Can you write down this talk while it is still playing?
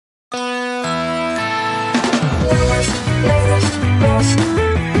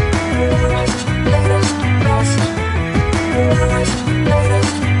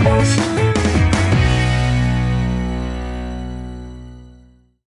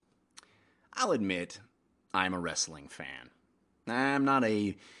I'll admit, I'm a wrestling fan. I'm not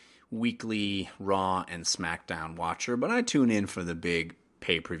a weekly Raw and SmackDown watcher, but I tune in for the big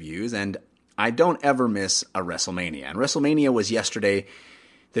pay-per-views, and I don't ever miss a WrestleMania. And WrestleMania was yesterday,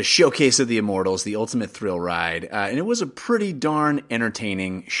 the showcase of the Immortals, the ultimate thrill ride, and it was a pretty darn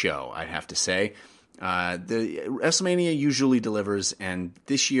entertaining show, I'd have to say. The WrestleMania usually delivers, and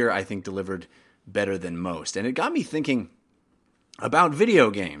this year I think delivered better than most. And it got me thinking about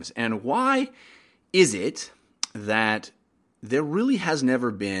video games, and why is it that there really has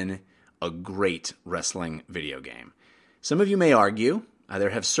never been a great wrestling video game? Some of you may argue there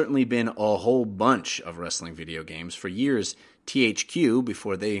have certainly been a whole bunch of wrestling video games. For years, THQ,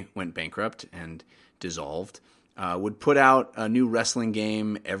 before they went bankrupt and dissolved, would put out a new wrestling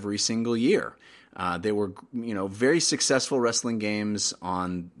game every single year. They were, very successful wrestling games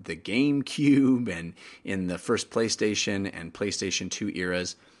on the GameCube and in the first PlayStation and PlayStation 2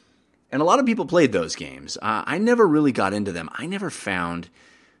 eras. And a lot of people played those games. I never really got into them. I never found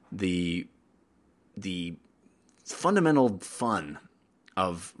the fundamental fun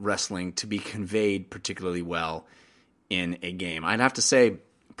of wrestling to be conveyed particularly well in a game. I'd have to say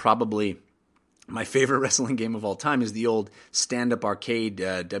probably my favorite wrestling game of all time is the old stand-up arcade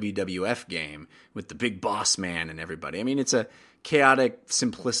WWF game with the Big Boss Man and everybody. I mean, it's a chaotic,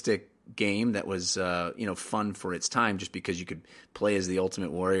 simplistic game that was, fun for its time, just because you could play as the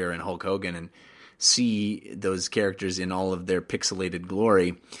Ultimate Warrior and Hulk Hogan and see those characters in all of their pixelated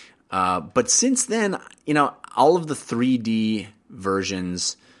glory. But since then, all of the 3D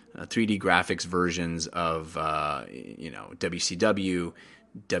versions, 3D graphics versions of, WCW,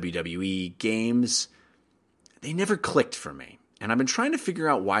 WWE games, they never clicked for me. And I've been trying to figure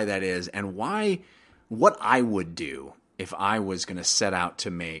out why that is and what I would do if I was going to set out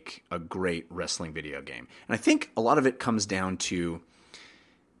to make a great wrestling video game. And I think a lot of it comes down to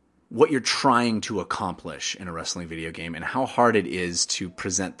what you're trying to accomplish in a wrestling video game and how hard it is to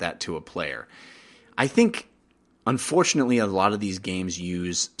present that to a player. I think, unfortunately, a lot of these games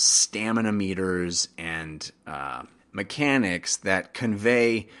use stamina meters and mechanics that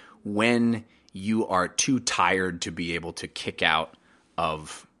convey when you are too tired to be able to kick out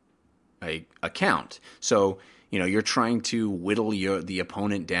of a count. So, you're trying to whittle the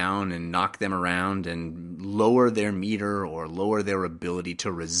opponent down and knock them around and lower their meter or lower their ability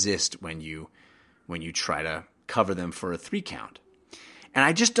to resist when you try to cover them for a 3 count. And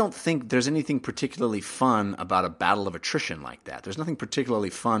I just don't think there's anything particularly fun about a battle of attrition like that. There's nothing particularly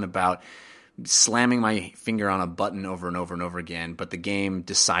fun about slamming my finger on a button over and over and over again, but the game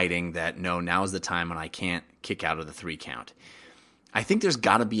deciding that, no, now's the time when I can't kick out of the 3 count. I think there's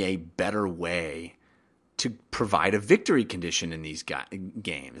got to be a better way to provide a victory condition in these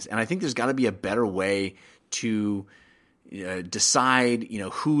games. And I think there's got to be a better way to decide,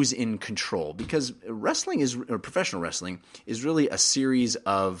 who's in control. Because professional wrestling is really a series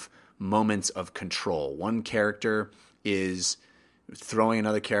of moments of control. One character is throwing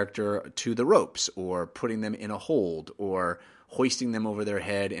another character to the ropes, or putting them in a hold, or hoisting them over their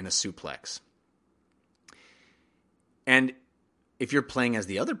head in a suplex. And if you're playing as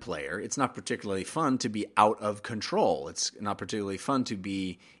the other player, it's not particularly fun to be out of control. It's not particularly fun to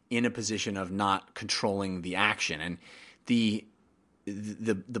be in a position of not controlling the action. And the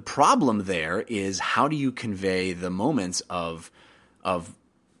problem there is, how do you convey the moments of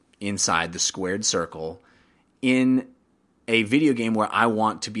inside the squared circle in a video game where I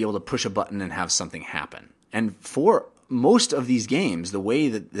want to be able to push a button and have something happen? And for most of these games, the way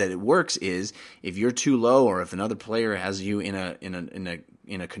that it works is, if you're too low, or if another player has you in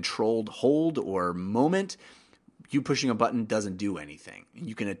a controlled hold or moment, you pushing a button doesn't do anything.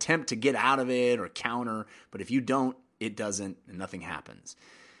 You can attempt to get out of it or counter, but if you don't, it doesn't, and nothing happens.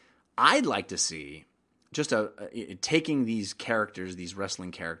 I'd like to see just taking these characters, these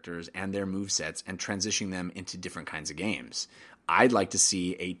wrestling characters and their movesets, and transitioning them into different kinds of games. I'd like to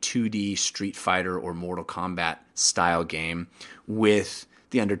see a 2D Street Fighter or Mortal Kombat style game with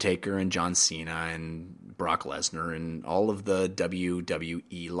The Undertaker and John Cena and Brock Lesnar and all of the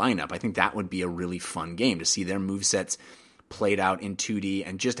WWE lineup. I think that would be a really fun game, to see their movesets played out in 2D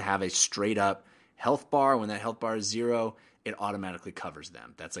and just to have a straight up health bar. When that health bar is 0, it automatically covers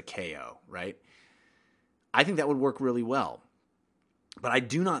them. That's a KO, right? I think that would work really well. But I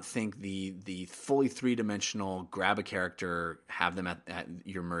do not think the fully three-dimensional grab a character, have them at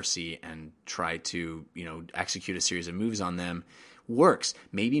your mercy, and try to execute a series of moves on them works.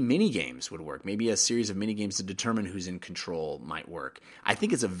 Maybe mini games would work. Maybe a series of mini games to determine who's in control might work. I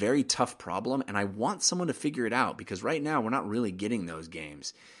think it's a very tough problem, and I want someone to figure it out because right now we're not really getting those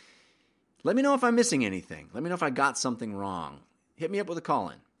games. Let me know if I'm missing anything. Let me know if I got something wrong. Hit me up with a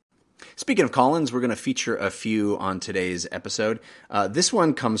call-in. Speaking of call-ins, we're going to feature a few on today's episode. This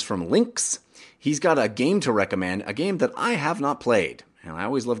one comes from Lynx. He's got a game to recommend, a game that I have not played, and I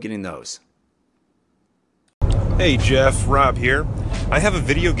always love getting those. Hey Jeff, Rob here. I have a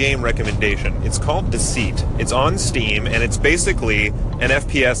video game recommendation. It's called Deceit. It's on Steam, and it's basically an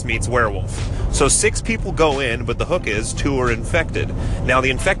FPS meets werewolf. So 6 people go in, but the hook is 2 are infected. Now the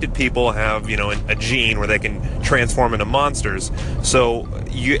infected people have, a gene where they can transform into monsters. So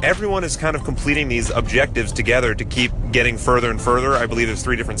everyone is kind of completing these objectives together to keep getting further and further. I believe there's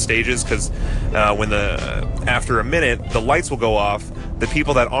 3 different stages because after a minute, the lights will go off. The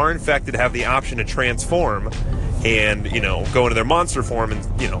people that are infected have the option to transform and, go into their monster form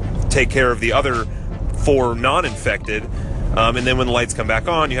and, take care of the other 4 non-infected. And then when the lights come back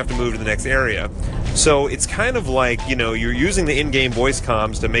on, you have to move to the next area. So it's kind of like, you're using the in-game voice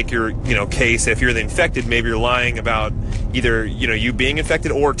comms to make your, case. If you're the infected, maybe you're lying about either, you being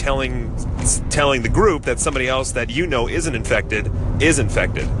infected or telling the group that somebody else that isn't infected is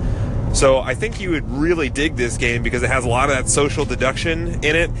infected. So I think you would really dig this game because it has a lot of that social deduction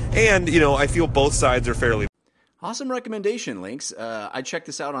in it. And, I feel both sides are fairly. Awesome recommendation, Lynx. I checked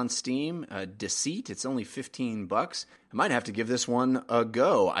this out on Steam. Deceit. It's only $15. I might have to give this one a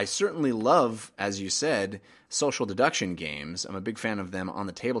go. I certainly love, as you said, social deduction games. I'm a big fan of them on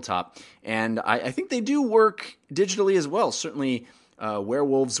the tabletop, and I think they do work digitally as well. Certainly,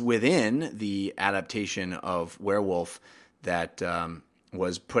 Werewolves Within, the adaptation of Werewolf that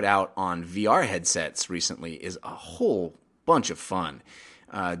was put out on VR headsets recently, is a whole bunch of fun.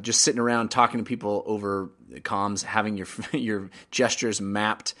 Just sitting around talking to people over comms, having your gestures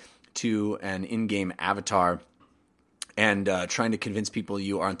mapped to an in-game avatar, and trying to convince people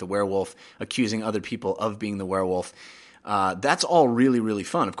you aren't the werewolf, accusing other people of being the werewolf. That's all really, really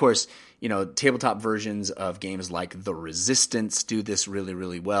fun. Of course, tabletop versions of games like The Resistance do this really,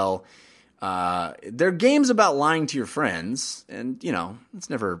 really well. They're games about lying to your friends, and, it's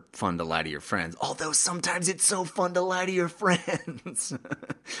never fun to lie to your friends, although sometimes it's so fun to lie to your friends.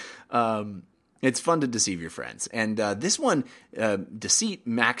 It's fun to deceive your friends. And this one, Deceit,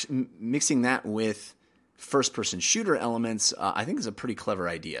 mixing that with first-person shooter elements, I think is a pretty clever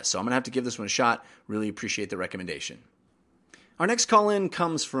idea. So I'm going to have to give this one a shot. Really appreciate the recommendation. Our next call-in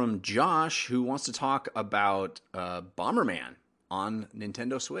comes from Josh, who wants to talk about Bomberman on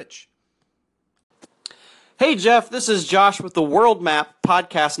Nintendo Switch. Hey Jeff, this is Josh with the World Map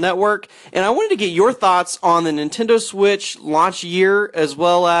Podcast Network, and I wanted to get your thoughts on the Nintendo Switch launch year as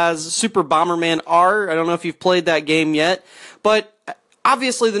well as Super Bomberman R. I don't know if you've played that game yet, but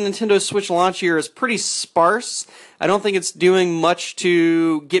obviously the Nintendo Switch launch year is pretty sparse. I don't think it's doing much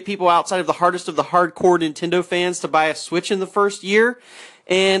to get people outside of the hardest of the hardcore Nintendo fans to buy a Switch in the first year,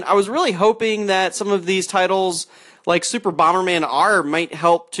 and I was really hoping that some of these titles like Super Bomberman R might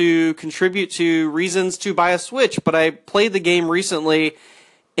help to contribute to reasons to buy a Switch, but I played the game recently,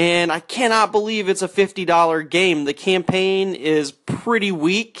 and I cannot believe it's a $50 game. The campaign is pretty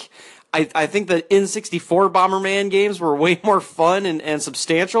weak. I think the N64 Bomberman games were way more fun and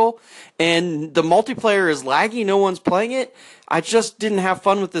substantial, and the multiplayer is laggy. No one's playing it. I just didn't have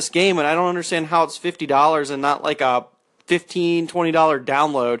fun with this game, and I don't understand how it's $50 and not like a $15, $20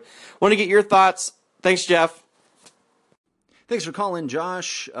 download. Want to get your thoughts. Thanks, Jeff. Thanks for calling,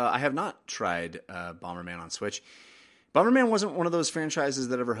 Josh. I have not tried Bomberman on Switch. Bomberman wasn't one of those franchises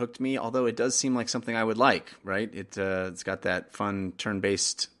that ever hooked me, although it does seem like something I would like, right? It's got that fun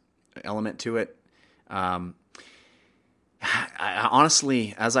turn-based element to it. I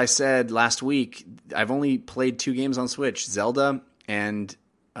honestly, as I said last week, I've only played 2 games on Switch, Zelda and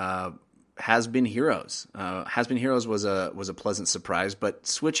Has Been Heroes. Has Been Heroes was a pleasant surprise, but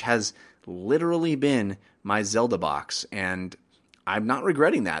Switch has literally been my Zelda box, and I'm not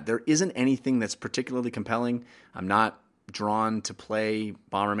regretting that. There isn't anything that's particularly compelling. I'm not drawn to play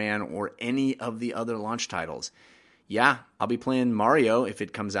Bomberman or any of the other launch titles. Yeah, I'll be playing Mario if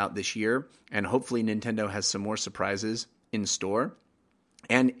it comes out this year, and hopefully Nintendo has some more surprises in store.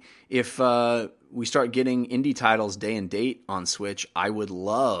 And if we start getting indie titles day and date on Switch, I would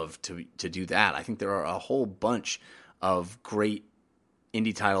love to do that. I think there are a whole bunch of great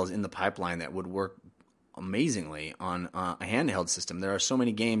indie titles in the pipeline that would work amazingly on a handheld system. There are so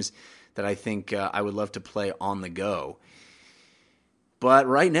many games that I think I would love to play on the go. But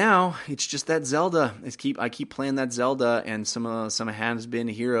right now, it's just that Zelda. I keep playing that Zelda, and some has-been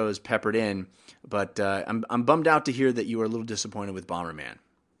heroes peppered in. But I'm bummed out to hear that you are a little disappointed with Bomberman.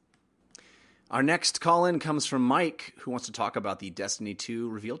 Our next call-in comes from Mike, who wants to talk about the Destiny 2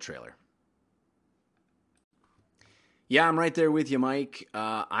 reveal trailer. Yeah, I'm right there with you, Mike.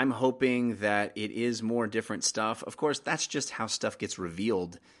 I'm hoping that it is more different stuff. Of course, that's just how stuff gets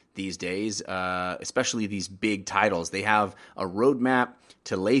revealed these days, especially these big titles. They have a roadmap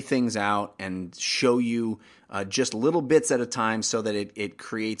to lay things out and show you just little bits at a time so that it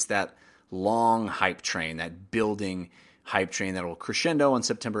creates that long hype train, that building hype train that will crescendo on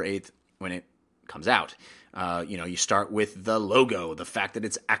September 8th when it comes out. You start with the logo, the fact that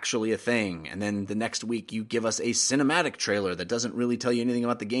it's actually a thing, and then the next week you give us a cinematic trailer that doesn't really tell you anything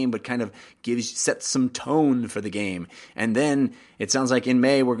about the game, but kind of sets some tone for the game. And then it sounds like in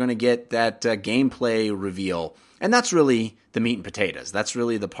May we're going to get that gameplay reveal, and that's really the meat and potatoes. That's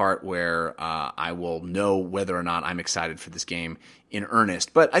really the part where I will know whether or not I'm excited for this game in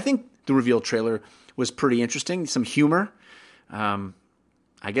earnest. But I think the reveal trailer was pretty interesting, some humor.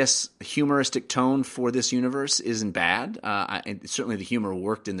 I guess a humoristic tone for this universe isn't bad. Certainly the humor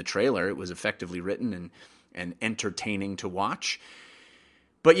worked in the trailer. It was effectively written and entertaining to watch.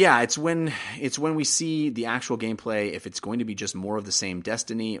 But yeah, it's when we see the actual gameplay, if it's going to be just more of the same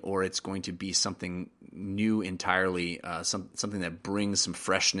Destiny or it's going to be something new entirely, something that brings some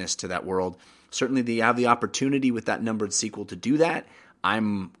freshness to that world. Certainly they have the opportunity with that numbered sequel to do that.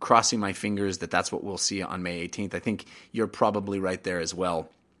 I'm crossing my fingers that that's what we'll see on May 18th. I think you're probably right there as well.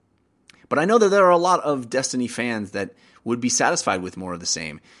 But I know that there are a lot of Destiny fans that would be satisfied with more of the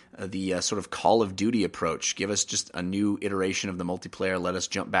same. The sort of Call of Duty approach. Give us just a new iteration of the multiplayer. Let us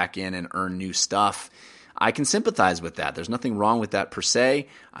jump back in and earn new stuff. I can sympathize with that. There's nothing wrong with that per se.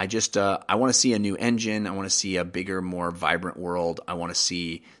 I just I want to see a new engine. I want to see a bigger, more vibrant world. I want to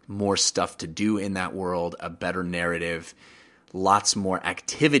see more stuff to do in that world, a better narrative. Lots more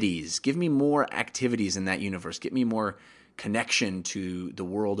activities. Give me more activities in that universe. Get me more connection to the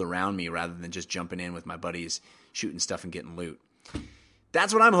world around me rather than just jumping in with my buddies, shooting stuff and getting loot.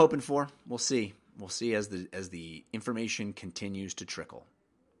 That's what I'm hoping for. We'll see. We'll see as the information continues to trickle.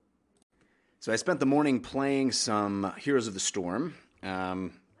 So I spent the morning playing some Heroes of the Storm.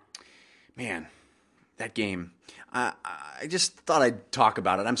 Man, that game. I just thought I'd talk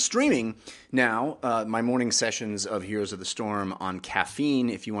about it. I'm streaming now my morning sessions of Heroes of the Storm on Caffeine.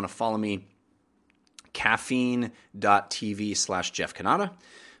 If you want to follow me, caffeine.tv/Jeff Cannata,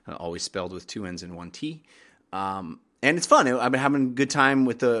 always spelled with 2 N's and 1 T. And it's fun. I've been having a good time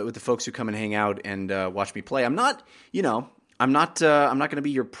with the folks who come and hang out and watch me play. I'm not going to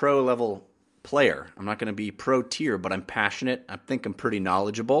be your pro level player. I'm not going to be pro tier, but I'm passionate. I think I'm pretty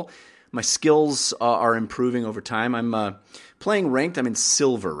knowledgeable. My skills are improving over time. I'm playing ranked. I'm in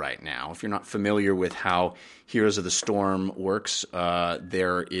silver right now. If you're not familiar with how Heroes of the Storm works,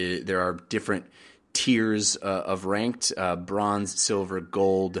 there are different tiers of ranked: bronze, silver,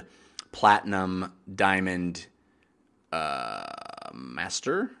 gold, platinum, diamond,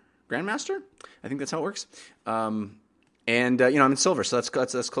 grandmaster. I think that's how it works. I'm in silver, so that's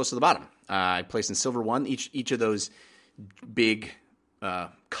close to the bottom. I placed in silver 1. Each of those big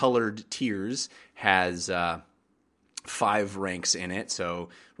colored tiers has 5 ranks in it. So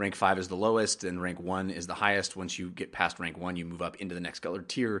rank 5 is the lowest and rank 1 is the highest. Once you get past rank 1, you move up into the next colored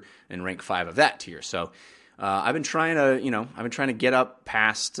tier and rank 5 of that tier. So I've been trying to get up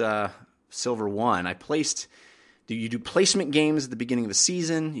past silver 1. You do placement games at the beginning of the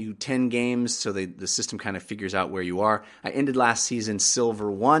season. You do 10 games so the system kind of figures out where you are. I ended last season silver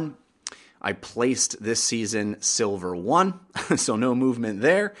 1. I placed this season silver 1, so no movement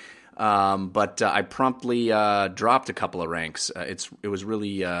there. But I promptly dropped a couple of ranks. It was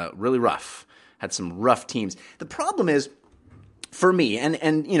really rough. Had some rough teams. The problem is, for me,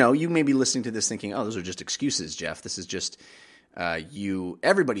 and you may be listening to this thinking, oh, those are just excuses, Jeff. This is just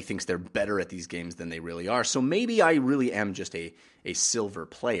everybody thinks they're better at these games than they really are. So maybe I really am just a silver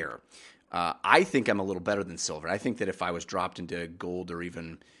player. I think I'm a little better than silver. I think that if I was dropped into gold or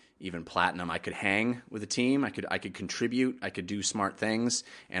even platinum, I could hang with a team. I could contribute. I could do smart things,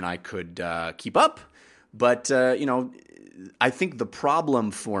 and I could keep up. But I think the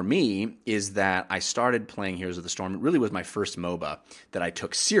problem for me is that I started playing Heroes of the Storm. It really was my first MOBA that I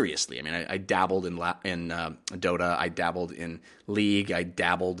took seriously. I mean, I dabbled in Dota. I dabbled in League. I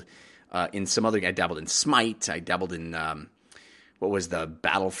dabbled in some other. I dabbled in Smite. I dabbled in what was the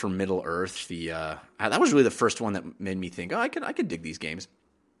Battle for Middle Earth. That was really the first one that made me think, oh, I could dig these games.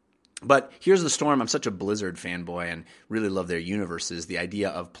 But Heroes of the Storm, I'm such a Blizzard fanboy and really love their universes. The idea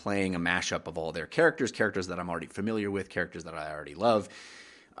of playing a mashup of all their characters that I'm already familiar with, characters that I already love,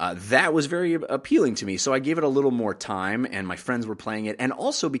 that was very appealing to me. So I gave it a little more time, and my friends were playing it. And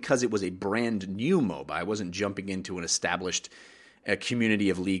also because it was a brand new MOBA, I wasn't jumping into an established community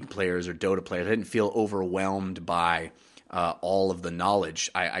of League players or Dota players. I didn't feel overwhelmed by all of the knowledge.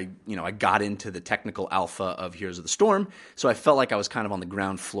 I got into the technical alpha of Heroes of the Storm, so I felt like I was kind of on the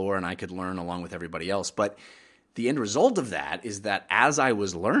ground floor and I could learn along with everybody else. But the end result of that is that as I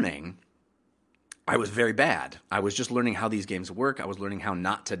was learning, I was very bad. I was just learning how these games work. I was learning how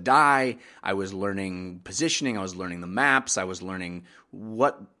not to die. I was learning positioning. I was learning the maps. I was learning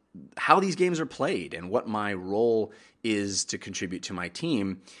how these games are played and what my role is to contribute to my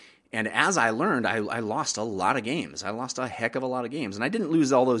team. And as I learned, I lost a lot of games. I lost a heck of a lot of games. And I didn't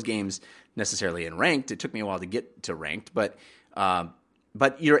lose all those games necessarily in ranked. It took me a while to get to ranked. But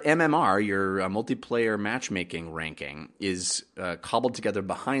your MMR, your multiplayer matchmaking ranking, is cobbled together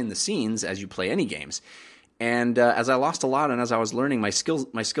behind the scenes as you play any games. And as I lost a lot and as I was learning, my skill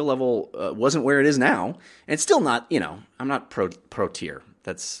level wasn't where it is now. And it's still not, I'm not pro tier.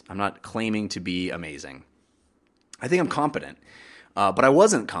 I'm not claiming to be amazing. I think I'm competent. But I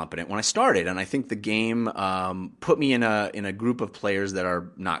wasn't competent when I started, and I think the game put me in a group of players that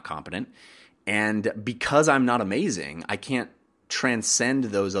are not competent. And because I'm not amazing, I can't transcend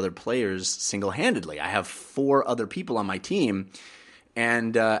those other players single-handedly. I have 4 other people on my team,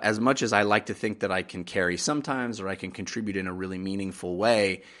 and as much as I like to think that I can carry sometimes or I can contribute in a really meaningful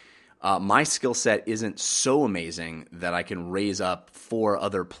way, my skill set isn't so amazing that I can raise up 4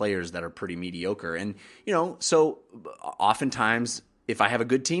 other players that are pretty mediocre. And, so oftentimes if I have a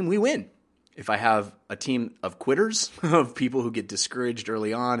good team, we win. If I have a team of quitters, of people who get discouraged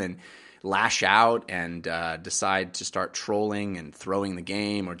early on and lash out and decide to start trolling and throwing the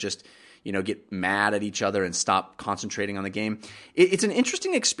game, or just, get mad at each other and stop concentrating on the game. It's an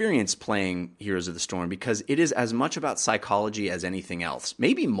interesting experience playing Heroes of the Storm because it is as much about psychology as anything else.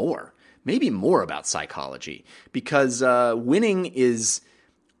 Maybe more about psychology, because winning is,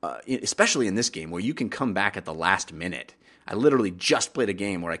 especially in this game where you can come back at the last minute. I literally just played a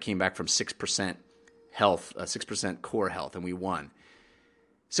game where I came back from 6% health, 6% core health, and we won.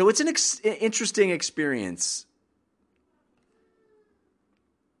 So it's an interesting experience.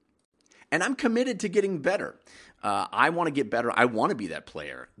 And I'm committed to getting better. I want to get better. I want to be that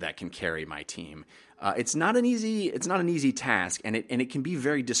player that can carry my team. It's not an easy task, and it can be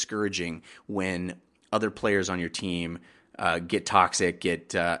very discouraging when other players on your team get toxic.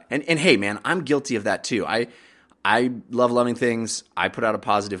 And hey, man, I'm guilty of that too. I love loving things. I put out a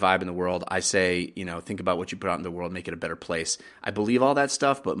positive vibe in the world. I say, think about what you put out in the world, make it a better place. I believe all that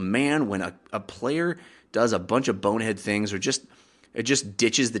stuff, but man, when a player does a bunch of bonehead things or just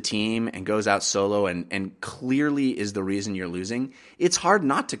ditches the team and goes out solo and clearly is the reason you're losing, it's hard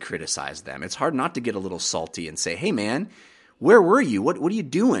not to criticize them. It's hard not to get a little salty and say, hey, man, where were you? What are you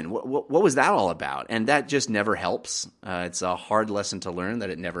doing? What was that all about? And that just never helps. It's a hard lesson to learn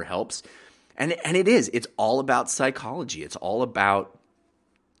that it never helps. And it is. It's all about psychology. It's all about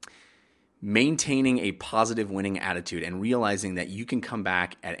maintaining a positive winning attitude and realizing that you can come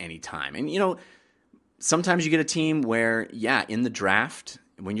back at any time. And, sometimes you get a team where, in the draft,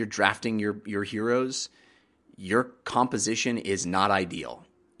 when you're drafting your heroes, your composition is not ideal.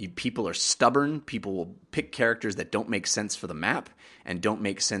 People are stubborn. People will pick characters that don't make sense for the map and don't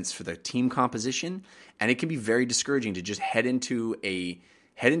make sense for the team composition. And it can be very discouraging to just head into a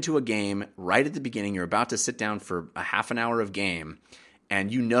game right at the beginning. You're about to sit down for a half an hour of game,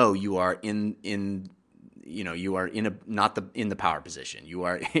 and you are in not in the power position.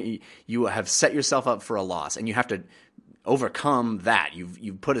 You have set yourself up for a loss, and you have to overcome that.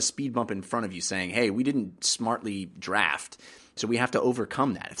 You've put a speed bump in front of you saying, hey, we didn't smartly draft, so we have to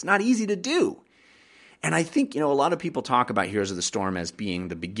overcome that. It's not easy to do. And I think, a lot of people talk about Heroes of the Storm as being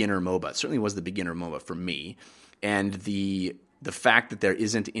the beginner MOBA. It certainly was the beginner MOBA for me. And the fact that there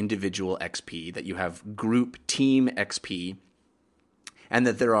isn't individual XP, that you have group team XP, and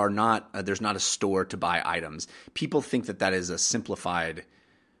that there's not a store to buy items. People think that is a simplified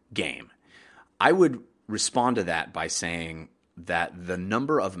game. I would respond to that by saying that the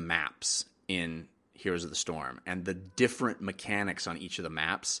number of maps in Heroes of the Storm and the different mechanics on each of the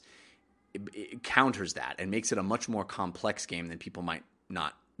maps, it counters that and makes it a much more complex game than people might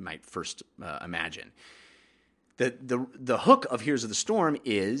first imagine. The hook of Heroes of the Storm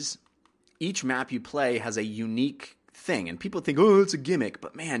is each map you play has a unique thing. And people think, oh, it's a gimmick.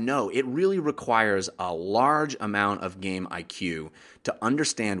 But man, no, it really requires a large amount of game IQ to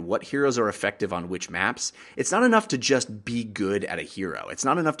understand what heroes are effective on which maps. It's not enough to just be good at a hero. It's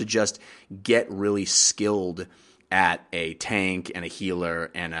not enough to just get really skilled at a tank and a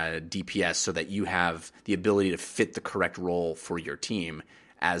healer and a DPS so that you have the ability to fit the correct role for your team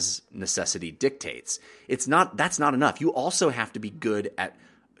as necessity dictates. That's not enough. You also have to be good at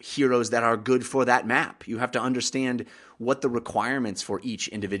heroes that are good for that map. You have to understand what the requirements for each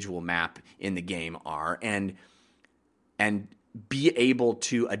individual map in the game are and be able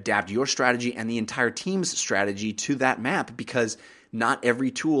to adapt your strategy and the entire team's strategy to that map, because not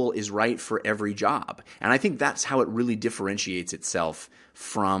every tool is right for every job. And I think that's how it really differentiates itself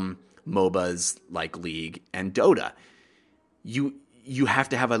from MOBAs like League and Dota. You have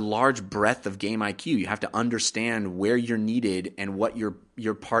to have a large breadth of game IQ. You have to understand where you're needed and what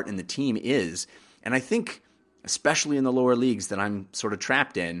your part in the team is. And I think, especially in the lower leagues that I'm sort of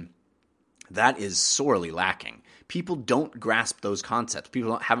trapped in, that is sorely lacking. People don't grasp those concepts.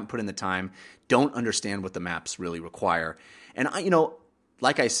 People haven't put in the time, don't understand what the maps really require. And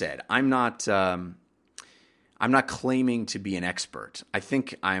like I said, I'm not claiming to be an expert. I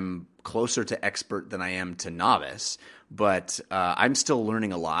think I'm closer to expert than I am to novice, but I'm still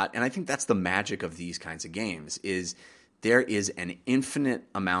learning a lot. And I think that's the magic of these kinds of games, is there is an infinite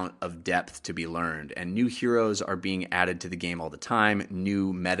amount of depth to be learned, and new heroes are being added to the game all the time.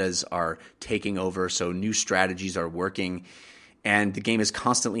 New metas are taking over, so new strategies are working, and the game is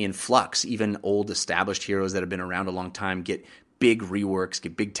constantly in flux. Even old established heroes that have been around a long time get big reworks,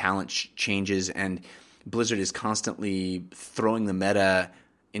 get big talent changes, and Blizzard is constantly throwing the meta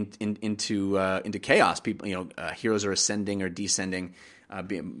into chaos. People, heroes are ascending or descending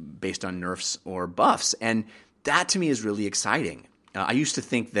based on nerfs or buffs, and that to me is really exciting. I used to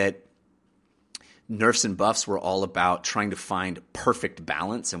think that nerfs and buffs were all about trying to find perfect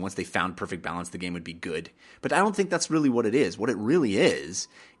balance, and once they found perfect balance, the game would be good. But I don't think that's really what it is. What it really is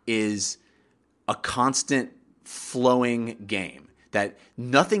a constant flowing game, that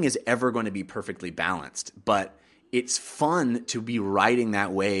nothing is ever going to be perfectly balanced, but it's fun to be riding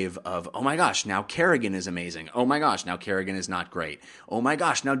that wave of, oh my gosh, now Kerrigan is amazing. Oh my gosh, now Kerrigan is not great. Oh my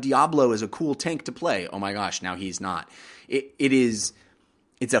gosh, now Diablo is a cool tank to play. Oh my gosh, now he's not. It's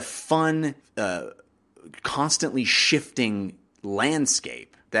a fun, constantly shifting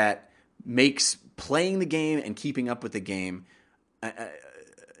landscape that makes playing the game and keeping up with the game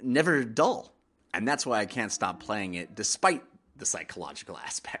never dull. And that's why I can't stop playing it, despite the psychological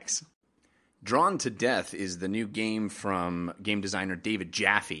aspects. Drawn to Death is the new game from game designer David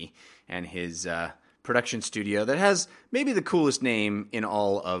Jaffe and his production studio that has maybe the coolest name in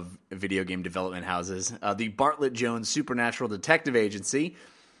all of video game development houses, the Bartlett Jones Supernatural Detective Agency.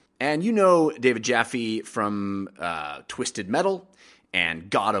 And you know David Jaffe from Twisted Metal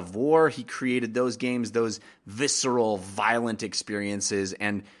and God of War. He created those games, those visceral, violent experiences,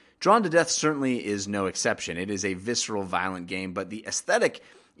 and Drawn to Death certainly is no exception. It is a visceral, violent game, but the aesthetic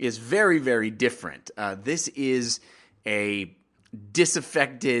is very, very different. This is a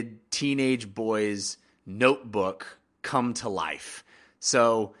disaffected teenage boy's notebook come to life.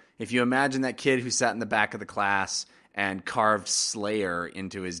 So if you imagine that kid who sat in the back of the class and carved Slayer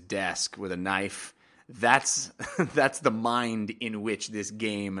into his desk with a knife, that's the mind in which this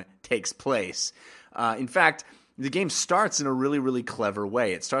game takes place. In fact, the game starts in a really, really clever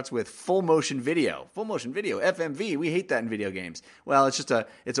way. It starts with full motion video, FMV. We hate that in video games. Well, it's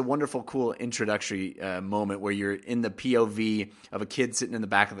a wonderful, cool introductory moment where you're in the POV of a kid sitting in the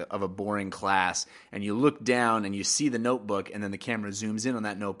back of a boring class, and you look down and you see the notebook, and then the camera zooms in on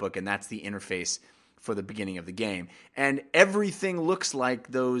that notebook, and that's the interface for the beginning of the game. And everything looks like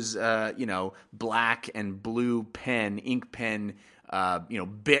those, black and blue pen, ink pen,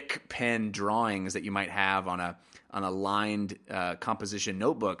 Bic pen drawings that you might have on a lined composition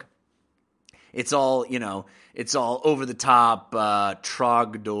notebook. It's all over the top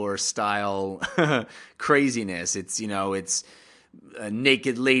Trogdor style craziness. It's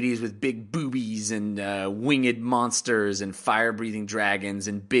naked ladies with big boobies and winged monsters and fire breathing dragons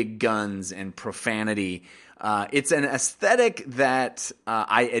and big guns and profanity. It's an aesthetic that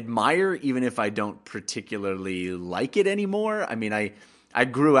I admire, even if I don't particularly like it anymore. I mean, I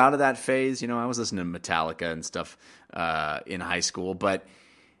grew out of that phase. I was listening to Metallica and stuff in high school, but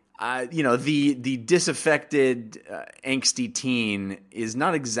the disaffected, angsty teen is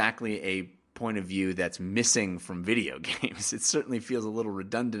not exactly a point of view that's missing from video games. It certainly feels a little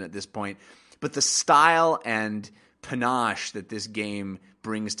redundant at this point, but the style and panache that this game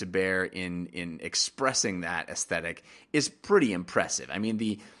brings to bear in expressing that aesthetic is pretty impressive. I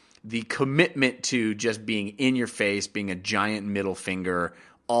mean, the commitment to just being in your face, being a giant middle finger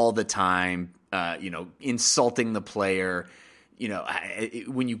all the time, insulting the player.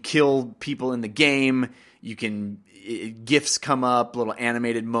 When you kill people in the game, GIFs come up, little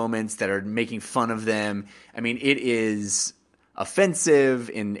animated moments that are making fun of them. I mean, it is offensive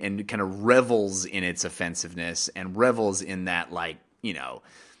and kind of revels in its offensiveness and revels in that,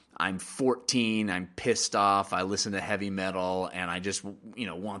 I'm 14, I'm pissed off, I listen to heavy metal, and I just,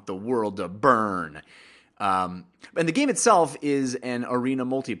 want the world to burn. And the game itself is an arena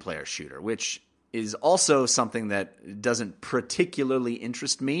multiplayer shooter, which is also something that doesn't particularly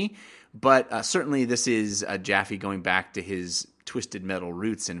interest me, but certainly this is Jaffe going back to his Twisted Metal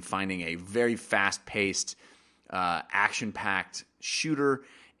roots and finding a very fast-paced, action-packed shooter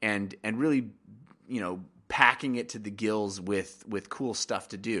and really, packing it to the gills with cool stuff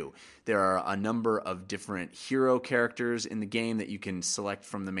to do. There are a number of different hero characters in the game that you can select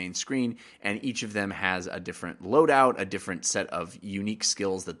from the main screen, and each of them has a different loadout, a different set of unique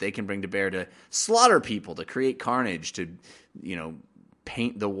skills that they can bring to bear to slaughter people, to create carnage, to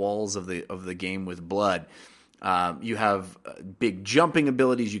paint the walls of the game with blood. You have big jumping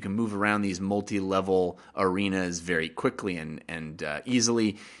abilities. You can move around these multi-level arenas very quickly and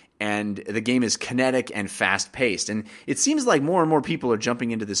easily. And the game is kinetic and fast-paced. And it seems like more and more people are jumping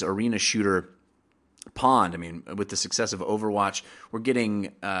into this arena shooter pond. I mean, with the success of Overwatch, we're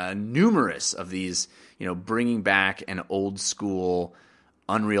getting numerous of these, bringing back an old-school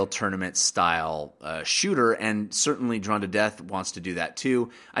Unreal Tournament style shooter, and certainly Drawn to Death wants to do that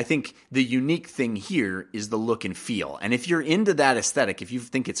too. I think the unique thing here is the look and feel. And if you're into that aesthetic, if you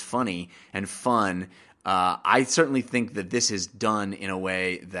think it's funny and fun, I certainly think that this is done in a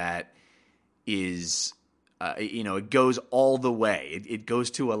way that is, it goes all the way. It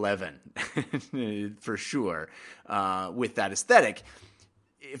goes to 11 for sure with that aesthetic.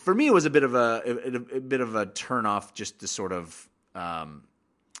 For me, it was a bit of a turnoff, just the sort of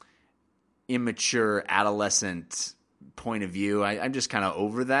immature adolescent point of view. I'm just kind of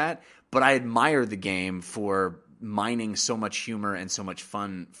over that, but I admire the game for mining so much humor and so much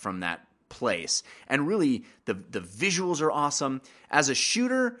fun from that place. And really, the visuals are awesome. As a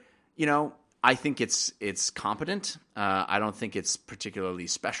shooter, I think it's competent. I don't think it's particularly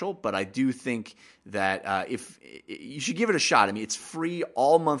special, but I do think that if you should give it a shot. I mean, it's free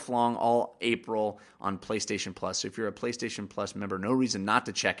all month long, all April on PlayStation Plus. So if you're a PlayStation Plus member, no reason not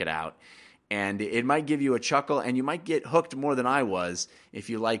to check it out. And it might give you a chuckle, and you might get hooked more than I was if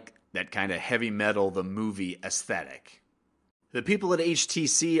you like that kind of heavy metal, the movie aesthetic. The people at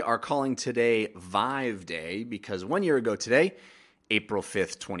HTC are calling today Vive Day because 1 year ago today, April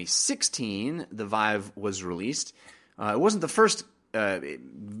 5th, 2016, the Vive was released. It wasn't the first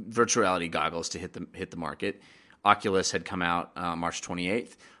virtual reality goggles to hit the market. Oculus had come out March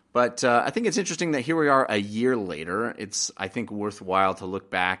 28th. But I think it's interesting that here we are a year later. It's, I think, worthwhile to look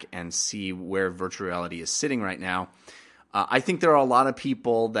back and see where virtual reality is sitting right now. I think there are a lot of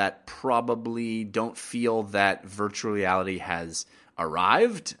people that probably don't feel that virtual reality has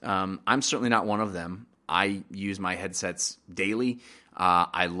arrived. I'm certainly not one of them. I use my headsets daily.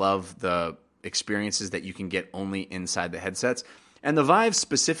 I love the experiences that you can get only inside the headsets. And the Vive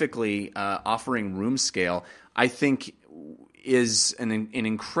specifically, offering room scale, I think is an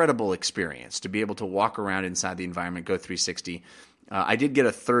incredible experience to be able to walk around inside the environment, go 360. I did get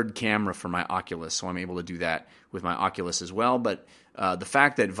a third camera for my Oculus, so I'm able to do that with my Oculus as well. But the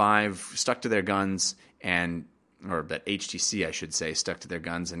fact that Vive stuck to their guns or that HTC, I should say, stuck to their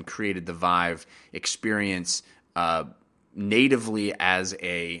guns and created the Vive experience natively as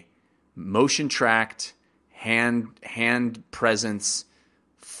a motion-tracked, hand presence,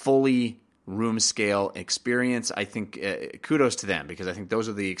 fully room scale experience, I think kudos to them, because I think those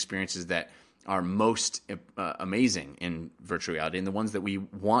are the experiences that are most amazing in virtual reality and the ones that we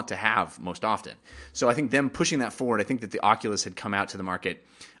want to have most often. So I think them pushing that forward, I think that the Oculus had come out to the market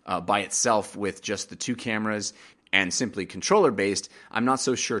by itself with just the two cameras and simply controller-based. I'm not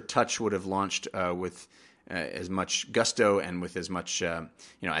so sure touch would have launched with as much gusto and with as much,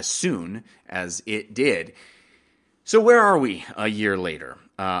 as soon as it did. So where are we a year later?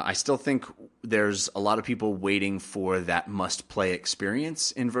 I still think there's a lot of people waiting for that must-play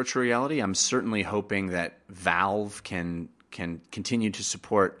experience in virtual reality. I'm certainly hoping that Valve can continue to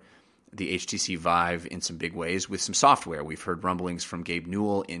support the HTC Vive in some big ways with some software. We've heard rumblings from Gabe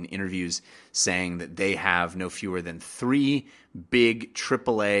Newell in interviews saying that they have no fewer than 3 big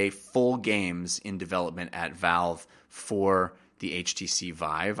AAA full games in development at Valve for the HTC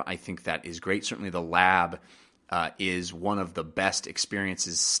Vive. I think that is great. Certainly the lab is one of the best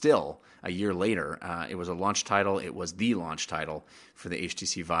experiences still a year later. It was a launch title. It was the launch title for the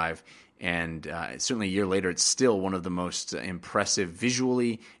HTC Vive. And certainly a year later, it's still one of the most impressive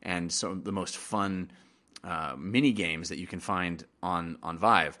visually and some of the most fun mini games that you can find on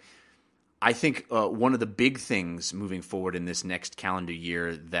Vive. I think one of the big things moving forward in this next calendar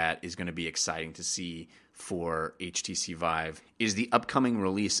year that is going to be exciting to see for HTC Vive is the upcoming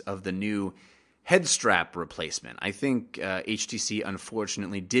release of the new head strap replacement. I think HTC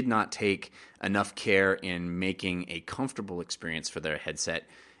unfortunately did not take enough care in making a comfortable experience for their headset.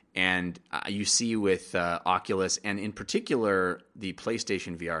 And you see with Oculus, and in particular the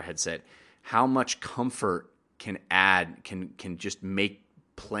PlayStation VR headset, how much comfort can just make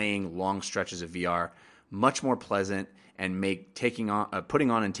playing long stretches of VR much more pleasant and make putting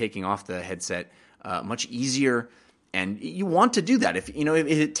on and taking off the headset much easier. And you want to do that. If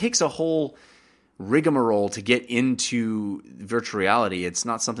it takes a whole rigmarole to get into virtual reality, it's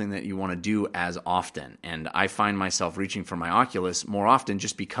not something that you want to do as often. And I find myself reaching for my Oculus more often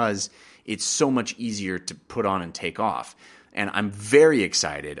just because it's so much easier to put on and take off. And I'm very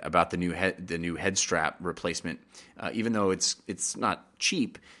excited about the new head strap replacement. Even though it's not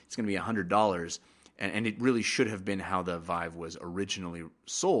cheap, it's going to be $100, and it really should have been how the Vive was originally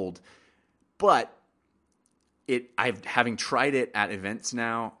sold. But having tried it at events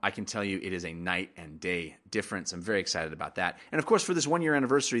now, I can tell you it is a night and day difference. I'm very excited about that. And of course, for this 1 year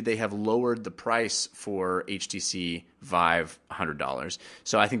anniversary, they have lowered the price for HTC Vive $100.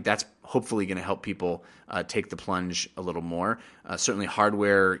 So I think that's hopefully going to help people take the plunge a little more. Certainly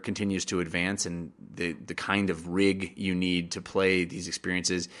hardware continues to advance, and the kind of rig you need to play these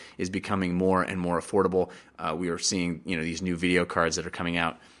experiences is becoming more and more affordable. We are seeing these new video cards that are coming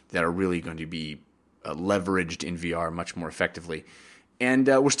out that are really going to be leveraged in VR much more effectively. And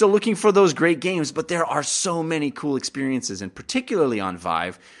we're still looking for those great games, but there are so many cool experiences, and particularly on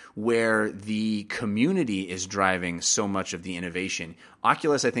Vive, where the community is driving so much of the innovation.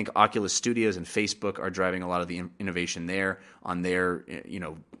 Oculus, I think Oculus Studios and Facebook are driving a lot of the innovation there on their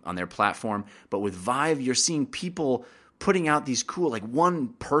platform. But with Vive, you're seeing people putting out these cool, like one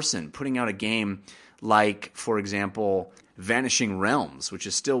person putting out a game like, for example, Vanishing Realms, which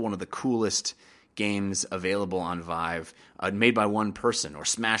is still one of the coolest games available on Vive, made by one person, or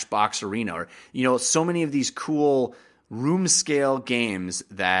Smashbox Arena, or so many of these cool room scale games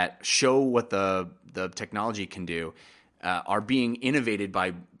that show what the technology can do are being innovated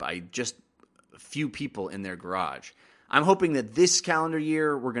by just a few people in their garage. I'm hoping that this calendar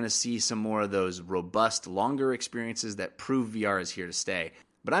year we're going to see some more of those robust, longer experiences that prove VR is here to stay.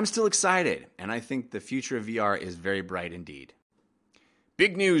 But I'm still excited, and I think the future of VR is very bright indeed.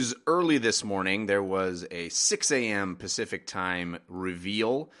 Big news early this morning. There was a 6 a.m. Pacific time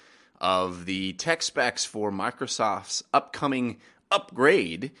reveal of the tech specs for Microsoft's upcoming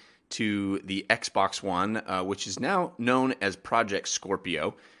upgrade to the Xbox One, which is now known as Project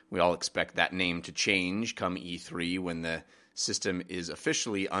Scorpio. We all expect that name to change come E3 when the system is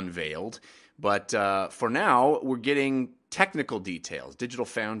officially unveiled. But for now, we're getting technical details. Digital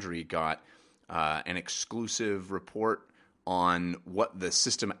Foundry got an exclusive report on what the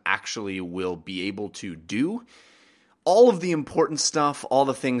system actually will be able to do. All of the important stuff, all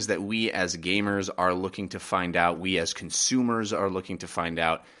the things that we as gamers are looking to find out, we as consumers are looking to find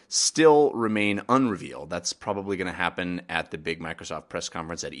out, still remain unrevealed. That's probably going to happen at the big Microsoft press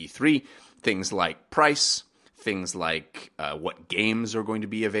conference at E3. Things like price, things like what games are going to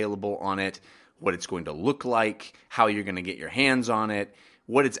be available on it, what it's going to look like, how you're going to get your hands on it,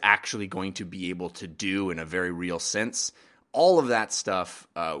 what it's actually going to be able to do in a very real sense. All of that stuff,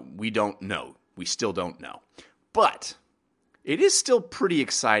 we don't know. We still don't know. But it is still pretty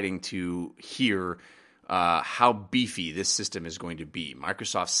exciting to hear how beefy this system is going to be.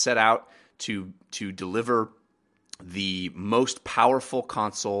 Microsoft set out to deliver the most powerful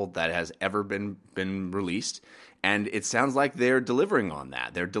console that has ever been released, and it sounds like they're delivering on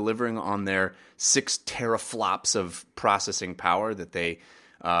that. They're delivering on their 6 teraflops of processing power that they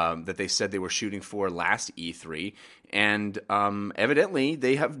said they were shooting for last E3, and evidently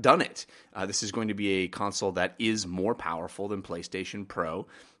they have done it. This is going to be a console that is more powerful than PlayStation Pro,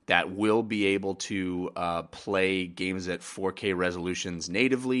 that will be able to play games at 4K resolutions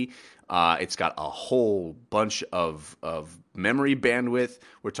natively. It's got a whole bunch of memory bandwidth.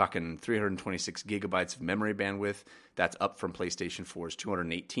 We're talking 326 gigabytes of memory bandwidth. That's up from PlayStation 4's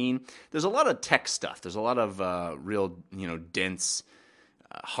 218. There's a lot of tech stuff. There's a lot of real, dense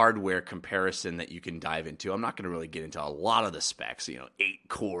hardware comparison that you can dive into. I'm not going to really get into a lot of the specs, 8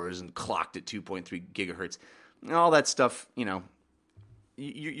 cores and clocked at 2.3 gigahertz. All that stuff,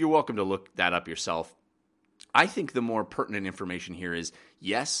 you're welcome to look that up yourself. I think the more pertinent information here is,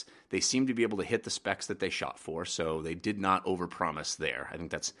 yes, they seem to be able to hit the specs that they shot for, so they did not overpromise there. I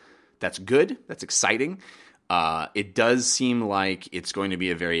think that's good. That's exciting. It does seem like it's going to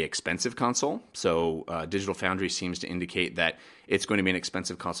be a very expensive console. So Digital Foundry seems to indicate that it's going to be an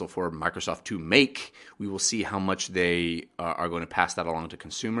expensive console for Microsoft to make. We will see how much they are going to pass that along to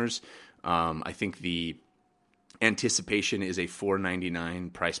consumers. I think the anticipation is a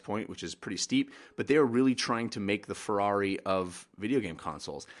 $499 price point, which is pretty steep, but they are really trying to make the Ferrari of video game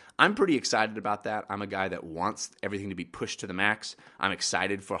consoles. I'm pretty excited about that. I'm a guy that wants everything to be pushed to the max. I'm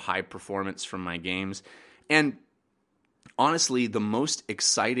excited for high performance from my games. And honestly, the most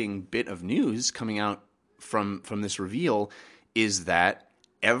exciting bit of news coming out from this reveal is that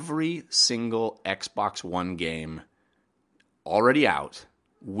every single Xbox One game already out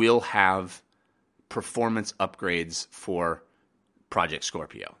will have performance upgrades for Project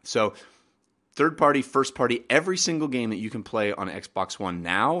Scorpio. So third party, first party, every single game that you can play on Xbox One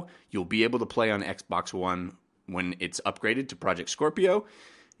now, you'll be able to play on Xbox One when it's upgraded to Project Scorpio.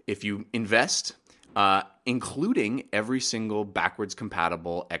 If you invest, including every single backwards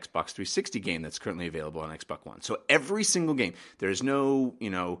compatible Xbox 360 game that's currently available on Xbox One. So every single game, there's no,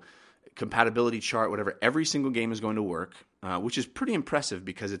 compatibility chart, whatever. Every single game is going to work, which is pretty impressive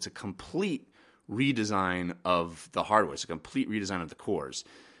because it's a complete redesign of the hardware. It's a complete redesign of the cores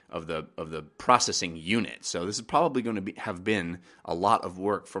of the processing unit. So this is probably going to have been a lot of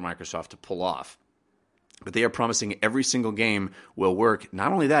work for Microsoft to pull off. But they are promising every single game will work.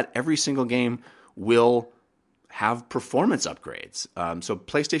 Not only that, every single game will have performance upgrades. So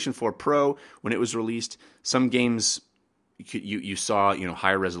PlayStation 4 Pro, when it was released, some games you saw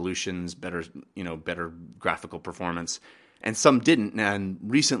higher resolutions, better graphical performance, and some didn't. And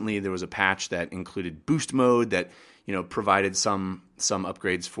recently there was a patch that included boost mode that provided some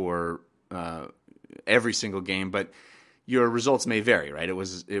upgrades for every single game, but your results may vary, right?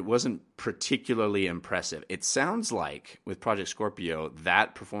 It wasn't particularly impressive. It sounds like with Project Scorpio,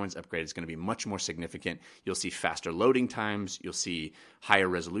 that performance upgrade is going to be much more significant. You'll see faster loading times. You'll see higher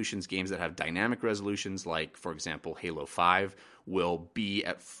resolutions. Games that have dynamic resolutions, like, for example, Halo 5, will be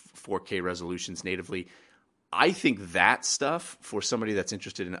at 4K resolutions natively. I think that stuff for somebody that's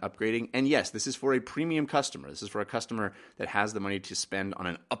interested in upgrading, and yes, this is for a premium customer. This is for a customer that has the money to spend on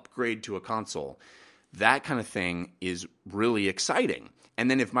an upgrade to a console. That kind of thing is really exciting. And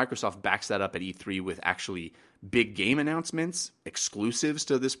then if Microsoft backs that up at E3 with actually big game announcements, exclusives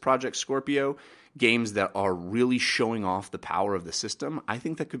to this Project Scorpio, games that are really showing off the power of the system, I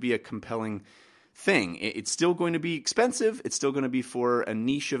think that could be a compelling thing. It's still going to be expensive. It's still going to be for a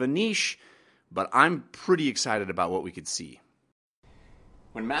niche of a niche, but I'm pretty excited about what we could see.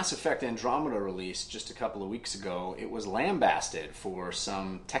 When Mass Effect Andromeda released just a couple of weeks ago, it was lambasted for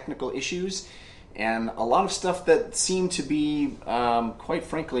some technical issues and a lot of stuff that seemed to be, quite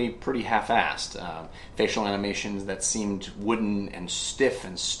frankly, pretty half-assed. Facial animations that seemed wooden and stiff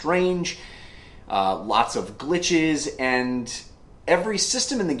and strange, lots of glitches, and every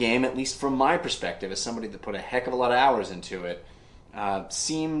system in the game, at least from my perspective, as somebody that put a heck of a lot of hours into it,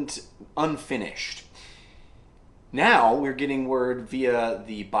 seemed unfinished. Now we're getting word via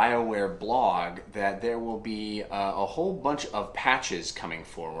the BioWare blog that there will be a whole bunch of patches coming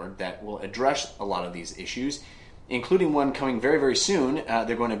forward that will address a lot of these issues, including one coming very, very soon.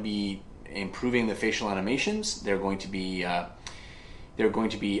 They're going to be improving the facial animations. They're going to be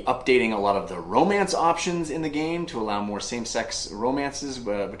updating a lot of the romance options in the game to allow more same-sex romances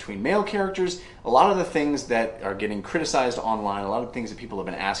between male characters. A lot of the things that are getting criticized online, a lot of things that people have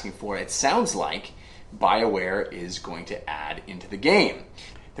been asking for, it sounds like BioWare is going to add into the game.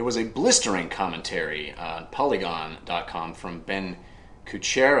 There was a blistering commentary on Polygon.com from Ben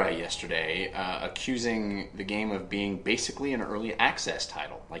Kuchera yesterday, accusing the game of being basically an early access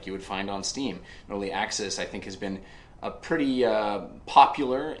title, like you would find on Steam. Early access, I think, has been a pretty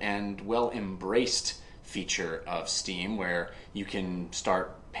popular and well-embraced feature of Steam, where you can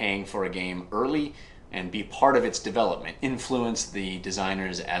start paying for a game early and be part of its development, influence the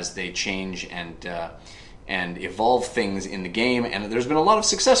designers as they change and evolve things in the game. And there's been a lot of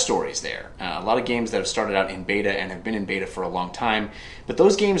success stories there. A lot of games that have started out in beta and have been in beta for a long time. But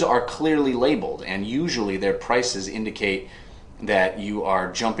those games are clearly labeled, and usually their prices indicate that you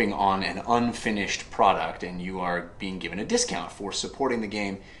are jumping on an unfinished product and you are being given a discount for supporting the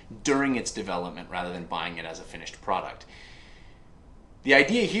game during its development rather than buying it as a finished product. The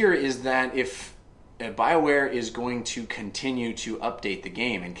idea here is that if BioWare is going to continue to update the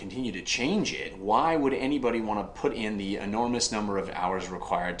game and continue to change it, why would anybody want to put in the enormous number of hours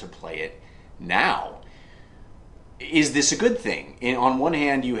required to play it now? Is this a good thing? On one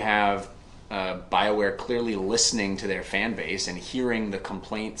hand, you have BioWare clearly listening to their fan base and hearing the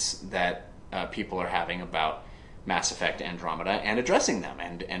complaints that people are having about Mass Effect Andromeda and addressing them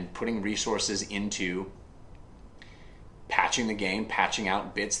and putting resources into patching the game, patching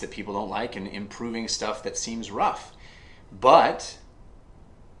out bits that people don't like, and improving stuff that seems rough. But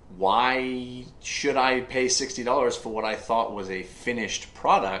why should I pay $60 for what I thought was a finished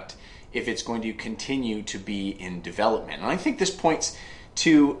product if it's going to continue to be in development? And I think this points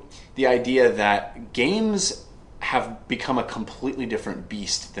to the idea that games have become a completely different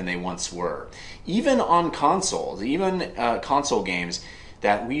beast than they once were. Even on consoles, even console games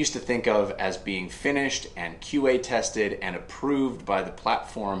that we used to think of as being finished and QA tested and approved by the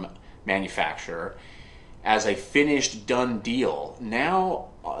platform manufacturer as a finished, done deal. Now,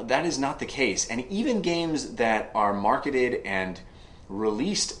 that is not the case. And even games that are marketed and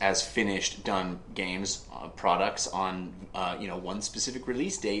released as finished, done games, products on one specific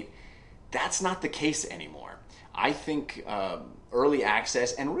release date, that's not the case anymore. I think early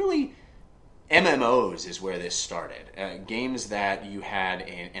access and really MMOs is where this started. Games that you had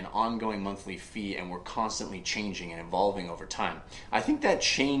an ongoing monthly fee and were constantly changing and evolving over time. I think that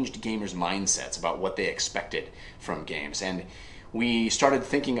changed gamers' mindsets about what they expected from games. And we started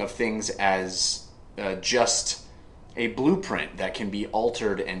thinking of things as just a blueprint that can be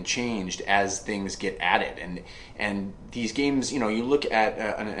altered and changed as things get added. And these games, you look at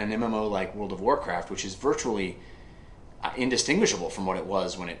an MMO like World of Warcraft, which is virtually indistinguishable from what it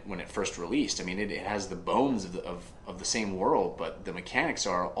was when it first released. I mean, it has the bones of the same world, but the mechanics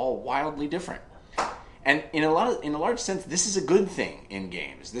are all wildly different. And in a large sense, this is a good thing in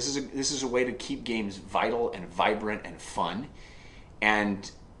games. This is a way to keep games vital and vibrant and fun,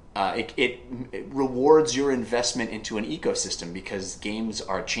 and it rewards your investment into an ecosystem because games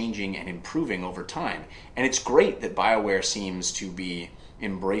are changing and improving over time. And it's great that BioWare seems to be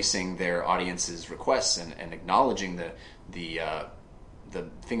embracing their audience's requests and acknowledging the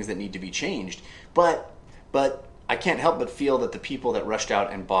things that need to be changed. But I can't help but feel that the people that rushed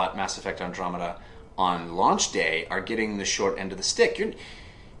out and bought Mass Effect Andromeda on launch day are getting the short end of the stick.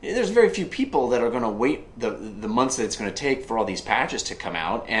 There's very few people that are going to wait the months that it's going to take for all these patches to come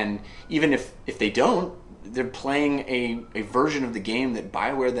out. And even if they don't, they're playing a version of the game that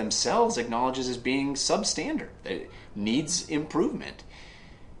BioWare themselves acknowledges as being substandard. It needs improvement.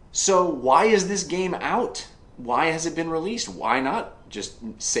 So why is this game out? Why has it been released? Why not just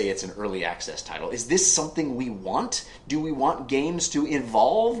say it's an early access title? Is this something we want? Do we want games to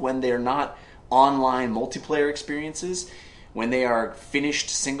evolve when they're not online multiplayer experiences? When they are finished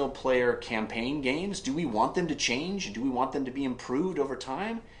single-player campaign games? Do we want them to change? Do we want them to be improved over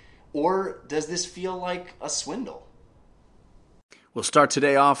time? Or does this feel like a swindle? We'll start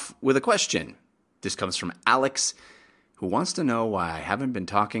today off with a question. This comes from Alex, who wants to know why I haven't been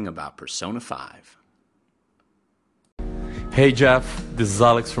talking about Persona 5. Hey Jeff, this is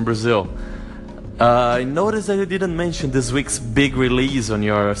Alex from Brazil. I noticed that you didn't mention this week's big release on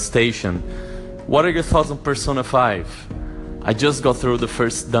your station. What are your thoughts on Persona 5? I just got through the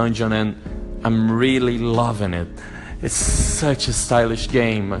first dungeon and I'm really loving it. It's such a stylish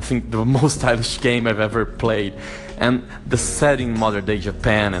game. I think the most stylish game I've ever played. And the setting, modern day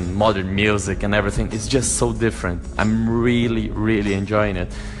Japan and modern music and everything is just so different. I'm really, really enjoying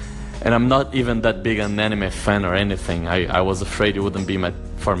it. And I'm not even that big an anime fan or anything. I was afraid it wouldn't be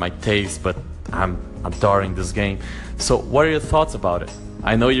for my taste, but I'm adoring this game. So what are your thoughts about it?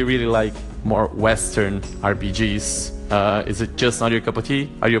 I know you really like more Western RPGs. Is it just not your cup of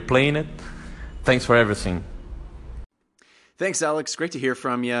tea? Are you playing it? Thanks for everything. Thanks, Alex. Great to hear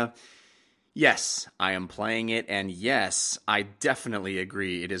from you. Yes, I am playing it, and yes, I definitely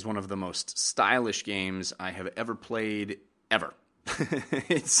agree. It is one of the most stylish games I have ever played, ever.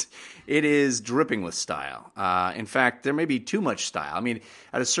 It is dripping with style. In fact, there may be too much style. I mean,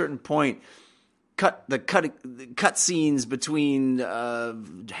 at a certain point, cut scenes between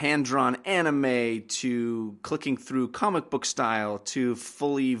hand-drawn anime to clicking through comic book style to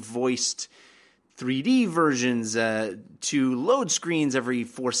fully voiced 3D versions to load screens every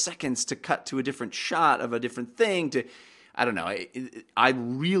 4 seconds to cut to a different shot of a different thing to, I don't know. I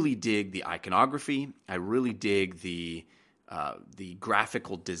really dig the iconography. I really dig the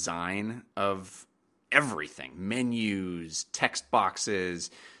graphical design of everything. Menus, text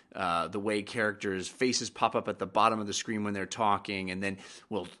boxes, the way characters' faces pop up at the bottom of the screen when they're talking, and then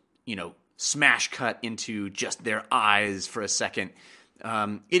we'll, smash cut into just their eyes for a second.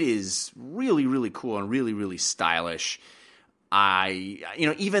 It is really, really cool and really, really stylish.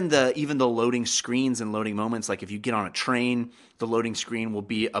 Even the loading screens and loading moments, like if you get on a train, the loading screen will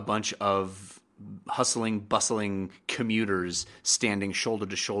be a bunch of hustling, bustling commuters standing shoulder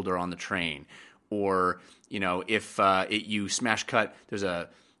to shoulder on the train. Or, if you smash cut, there's a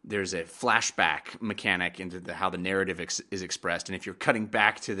flashback mechanic into how the narrative is expressed. And if you're cutting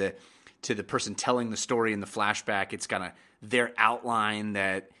back to the person telling the story in the flashback, it's got their outline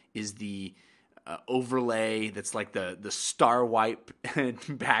that is the overlay that's like the star wipe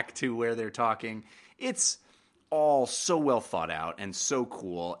back to where they're talking. It's all so well thought out and so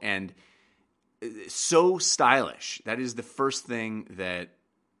cool and so stylish. That is the first thing that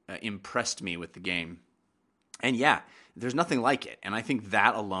impressed me with the game. And yeah, there's nothing like it. And I think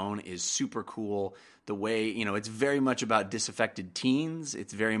that alone is super cool. The way, it's very much about disaffected teens.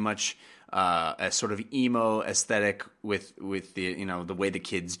 It's very much a sort of emo aesthetic with the, the way the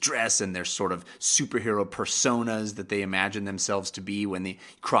kids dress and their sort of superhero personas that they imagine themselves to be when they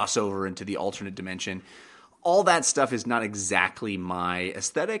cross over into the alternate dimension. All that stuff is not exactly my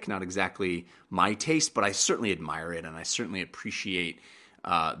aesthetic, not exactly my taste, but I certainly admire it and I certainly appreciate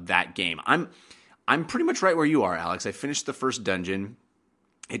that game. I'm pretty much right where you are, Alex. I finished the first dungeon.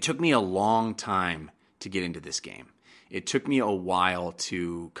 It took me a long time to get into this game. It took me a while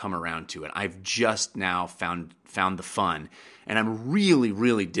to come around to it. I've just now found the fun, and I'm really,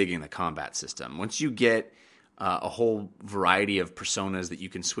 really digging the combat system. Once you get a whole variety of personas that you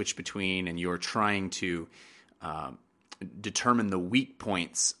can switch between, and you're trying to determine the weak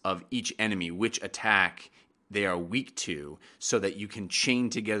points of each enemy, which attack they are weak to, so that you can chain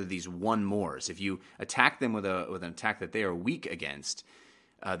together these one mores. If you attack them with an attack that they are weak against,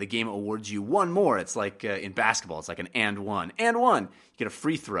 the game awards you one more. It's like in basketball, it's like an and one. You get a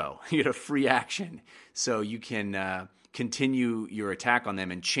free throw, you get a free action, so you can continue your attack on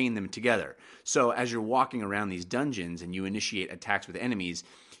them and chain them together. So as you're walking around these dungeons and you initiate attacks with enemies,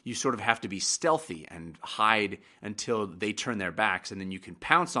 you sort of have to be stealthy and hide until they turn their backs, and then you can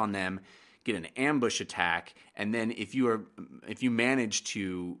pounce on them, get an ambush attack, and then if you manage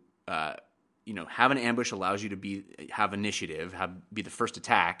to have an ambush, allows you to have initiative, be the first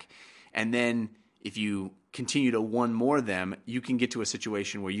attack, and then if you continue to one more them, you can get to a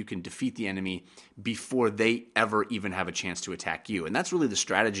situation where you can defeat the enemy before they ever even have a chance to attack you. And that's really the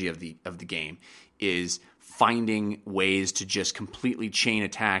strategy of the game, is finding ways to just completely chain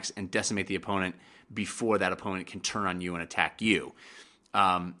attacks and decimate the opponent before that opponent can turn on you and attack you.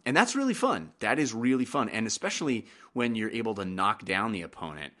 And that's really fun. That is really fun. And especially when you're able to knock down the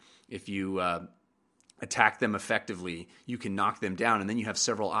opponent. If you attack them effectively, you can knock them down, and then you have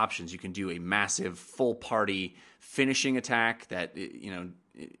several options. You can do a massive full party finishing attack that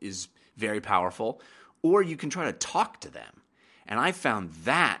is very powerful, or you can try to talk to them. And I found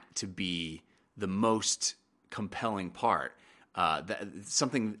that to be the most compelling part.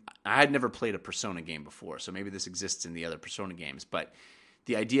 Something I had never played a Persona game before, so maybe this exists in the other Persona games, but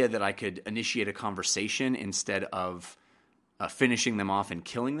the idea that I could initiate a conversation instead of finishing them off and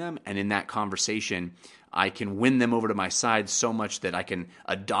killing them, and in that conversation, I can win them over to my side so much that I can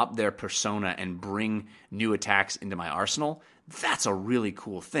adopt their persona and bring new attacks into my arsenal. That's a really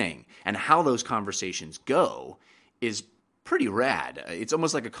cool thing. And how those conversations go is pretty rad. It's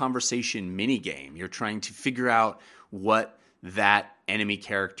almost like a conversation mini game. You're trying to figure out what that enemy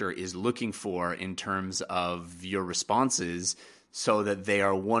character is looking for in terms of your responses, so that they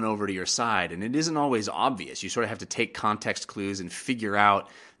are won over to your side. And it isn't always obvious. You sort of have to take context clues and figure out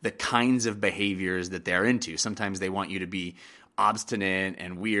the kinds of behaviors that they're into. Sometimes they want you to be obstinate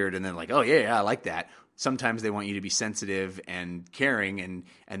and weird, and then like, oh yeah, I like that. Sometimes they want you to be sensitive and caring,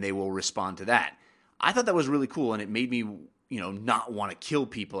 and they will respond to that. I thought that was really cool, and it made me, not want to kill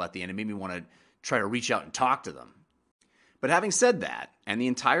people at the end. It made me want to try to reach out and talk to them. But having said that, and the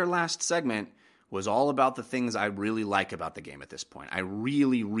entire last segment was all about the things I really like about the game at this point. I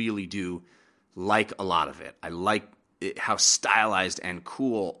really, really do like a lot of it. I like how stylized and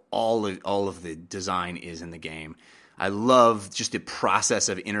cool all of the design is in the game. I love just the process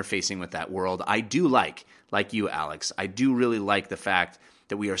of interfacing with that world. I do like you, Alex, I do really like the fact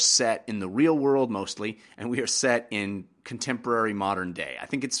that we are set in the real world mostly, and we are set in contemporary modern day. I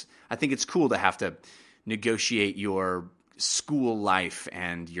think it's cool to have to negotiate your school life,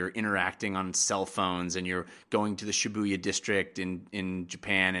 and you're interacting on cell phones, and you're going to the Shibuya district in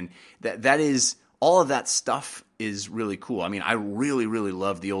Japan, and that is all of that stuff is really cool. I mean, I really, really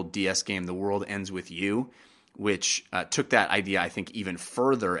love the old DS game, The World Ends With You, which took that idea, I think, even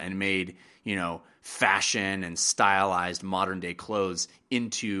further and made, fashion and stylized modern day clothes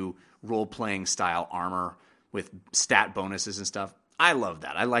into role-playing style armor with stat bonuses and stuff. I love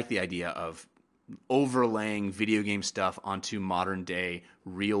that. I like the idea of overlaying video game stuff onto modern day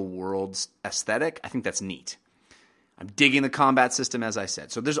real world aesthetic. I think that's neat. I'm digging the combat system, as I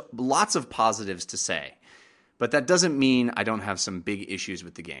said. So there's lots of positives to say. But that doesn't mean I don't have some big issues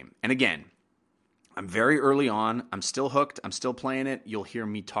with the game. And again, I'm very early on. I'm still hooked. I'm still playing it. You'll hear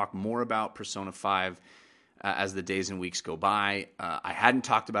me talk more about Persona 5 as the days and weeks go by. I hadn't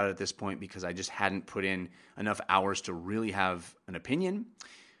talked about it at this point because I just hadn't put in enough hours to really have an opinion.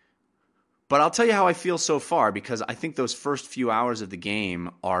 But I'll tell you how I feel so far, because I think those first few hours of the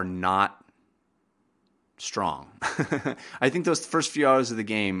game are not strong. I think those first few hours of the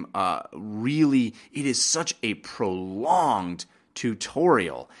game really, it is such a prolonged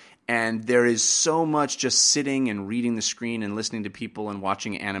tutorial. And there is so much just sitting and reading the screen and listening to people and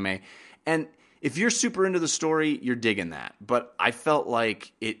watching anime. And if you're super into the story, you're digging that. But I felt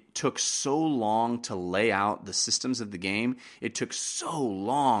like it took so long to lay out the systems of the game. It took so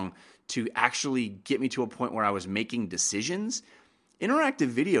long to actually get me to a point where I was making decisions. Interactive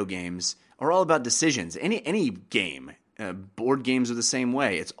video games are all about decisions. Any game, board games are the same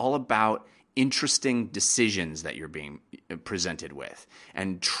way. It's all about interesting decisions that you're being presented with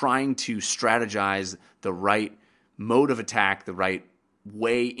and trying to strategize the right mode of attack, the right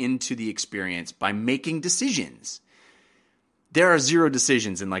way into the experience by making decisions. There are zero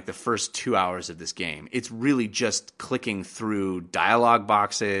decisions in like the first 2 hours of this game. It's really just clicking through dialogue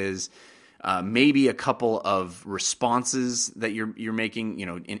boxes, maybe a couple of responses that you're making,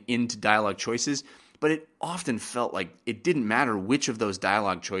 into dialogue choices. But it often felt like it didn't matter which of those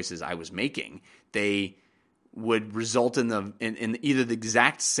dialogue choices I was making. They would result in either the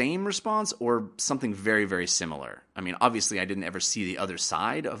exact same response or something very, very similar. I mean, obviously, I didn't ever see the other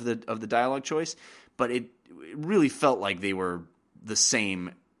side of the dialogue choice, but it really felt like they were the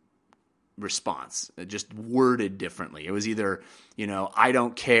same response, just worded differently. It was either, I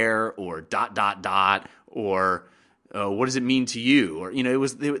don't care, or ... or what does it mean to you? Or,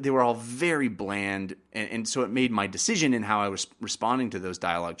 they were all very bland. And so it made my decision in how I was responding to those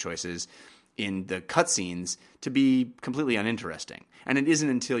dialogue choices in the cutscenes to be completely uninteresting. And it isn't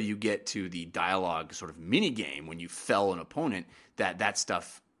until you get to the dialogue sort of mini game when you fell an opponent that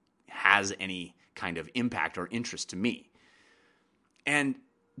stuff has any kind of impact or interest to me. And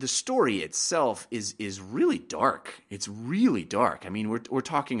the story itself is really dark. It's really dark. I mean, we're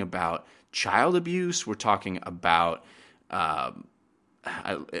talking about child abuse. We're talking about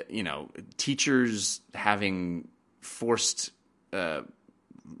teachers having forced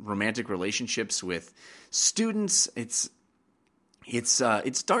romantic relationships with students. It's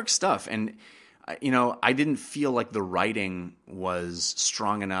dark stuff, and I didn't feel like the writing was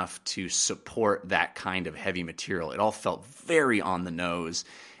strong enough to support that kind of heavy material. It all felt very on the nose.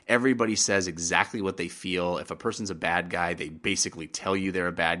 Everybody says exactly what they feel. If a person's a bad guy, they basically tell you they're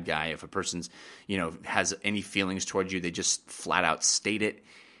a bad guy. If a person's, has any feelings towards you, they just flat out state it.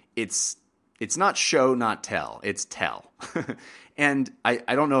 It's not show, not tell. It's tell. And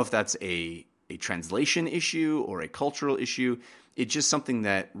I don't know if that's a translation issue or a cultural issue. It's just something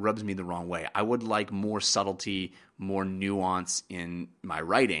that rubs me the wrong way. I would like more subtlety, more nuance in my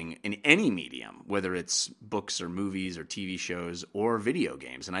writing in any medium, whether it's books or movies or TV shows or video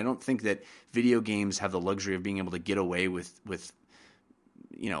games. And I don't think that video games have the luxury of being able to get away with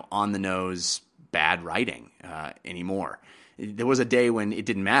on the nose bad writing anymore. There was a day when it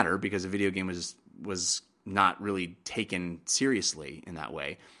didn't matter because a video game was not really taken seriously in that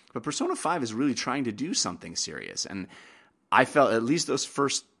way. But Persona 5 is really trying to do something serious. And I felt at least those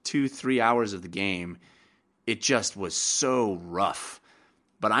first 2-3 hours of the game, it just was so rough.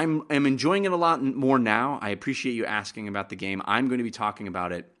 But I'm enjoying it a lot more now. I appreciate you asking about the game. I'm going to be talking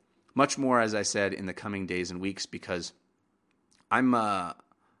about it much more, as I said, in the coming days and weeks because I'm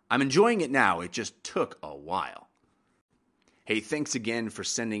enjoying it now. It just took a while. Hey, thanks again for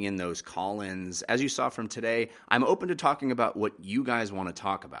sending in those call-ins. As you saw from today, I'm open to talking about what you guys want to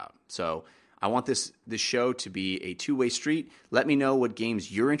talk about. So I want this show to be a two-way street. Let me know what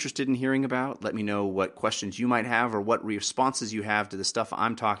games you're interested in hearing about. Let me know what questions you might have or what responses you have to the stuff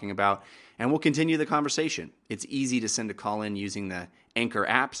I'm talking about, and we'll continue the conversation. It's easy to send a call in using the Anchor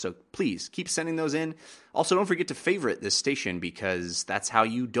app, so please keep sending those in. Also, don't forget to favorite this station because that's how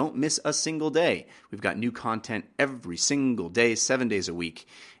you don't miss a single day. We've got new content every single day, 7 days a week,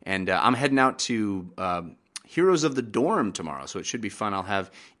 and I'm heading out to Heroes of the Dorm tomorrow, so it should be fun. I'll have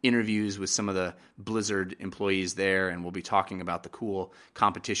interviews with some of the Blizzard employees there, and we'll be talking about the cool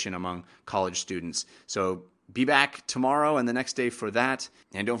competition among college students. So be back tomorrow and the next day for that.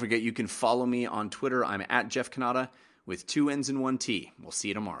 And don't forget, you can follow me on Twitter. I'm at Jeff Cannata with 2 N's and 1 T. We'll see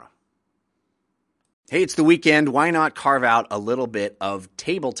you tomorrow. Hey, it's the weekend. Why not carve out a little bit of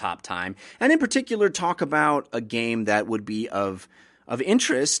tabletop time? And in particular, talk about a game that would be of of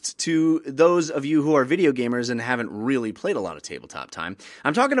interest to those of you who are video gamers and haven't really played a lot of tabletop time.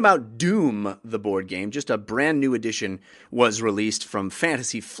 I'm talking about Doom, the board game. Just a brand new edition was released from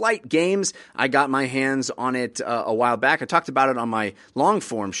Fantasy Flight Games. I got my hands on it a while back. I talked about it on my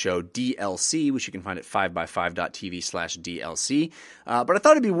long-form show, DLC, which you can find at 5x5.tv/DLC. But I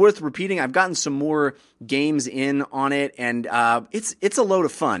thought it'd be worth repeating. I've gotten some more games in on it, and it's a load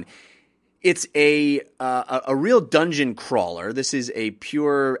of fun. It's a real dungeon crawler. This is a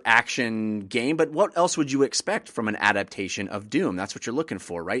pure action game, but what else would you expect from an adaptation of Doom? That's what you're looking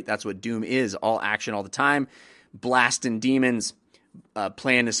for, right? That's what Doom is, all action all the time, blasting demons,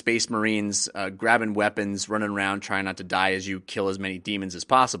 playing as Space Marines, grabbing weapons, running around, trying not to die as you kill as many demons as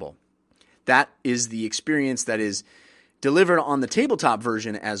possible. That is the experience that is delivered on the tabletop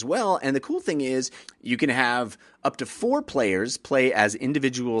version as well. And the cool thing is you can have up to 4 players play as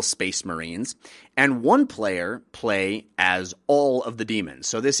individual Space Marines and 1 player play as all of the demons.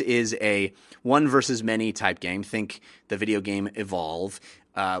 So this is a one versus many type game. Think the video game Evolve.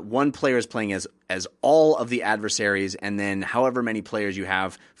 1 player is playing as all of the adversaries, and then however many players you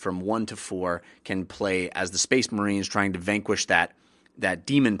have from 1 to 4 can play as the Space Marines trying to vanquish that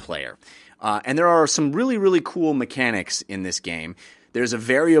demon player. And there are some really, really cool mechanics in this game. There's a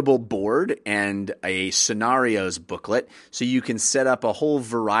variable board and a scenarios booklet, so you can set up a whole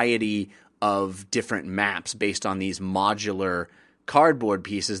variety of different maps based on these modular cardboard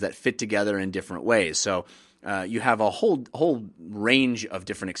pieces that fit together in different ways. So you have a whole range of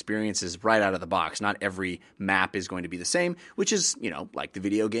different experiences right out of the box. Not every map is going to be the same, which is, like the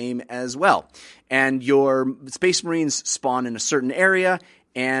video game as well. And your Space Marines spawn in a certain area,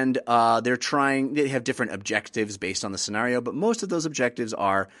 and they have different objectives based on the scenario, but most of those objectives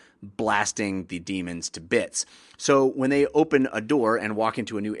are blasting the demons to bits. So when they open a door and walk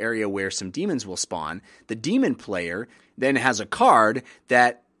into a new area where some demons will spawn, the demon player then has a card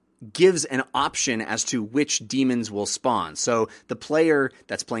that gives an option as to which demons will spawn. So the player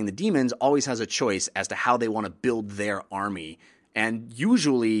that's playing the demons always has a choice as to how they want to build their army. And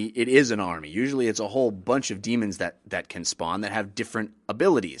usually it is an army. Usually it's a whole bunch of demons that can spawn that have different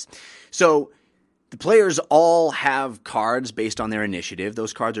abilities. So the players all have cards based on their initiative.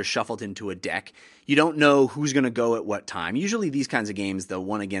 Those cards are shuffled into a deck. You don't know who's going to go at what time. Usually these kinds of games, the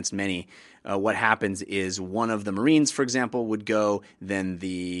one against many, what happens is one of the Marines, for example, would go, then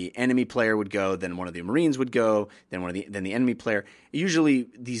the enemy player would go, then one of the Marines would go, then the enemy player. Usually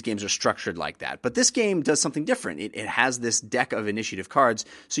these games are structured like that. But this game does something different. It has this deck of initiative cards,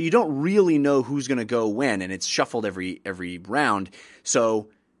 so you don't really know who's going to go when, and it's shuffled every round. So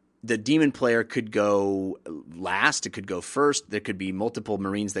the demon player could go last. It could go first. There could be multiple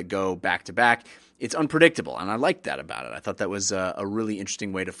Marines that go back to back. It's unpredictable, and I liked that about it. I thought that was a really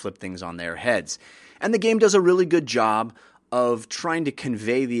interesting way to flip things on their heads. And the game does a really good job of trying to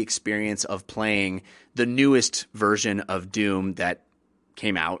convey the experience of playing the newest version of Doom that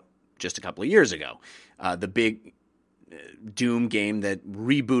came out just a couple of years ago. The big Doom game that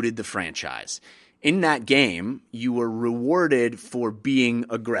rebooted the franchise. In that game, you were rewarded for being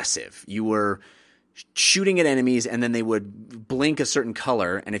aggressive. You were shooting at enemies, and then they would blink a certain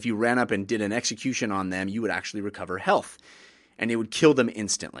color, and if you ran up and did an execution on them, you would actually recover health, and it would kill them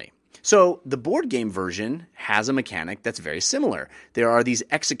instantly. So the board game version has a mechanic that's very similar. There are these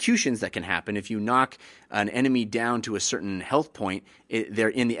executions that can happen. If you knock an enemy down to a certain health point, they're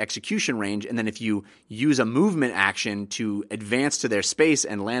in the execution range, and then if you use a movement action to advance to their space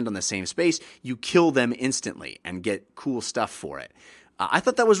and land on the same space, you kill them instantly and get cool stuff for it. I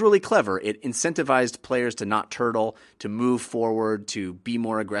thought that was really clever. It incentivized players to not turtle, to move forward, to be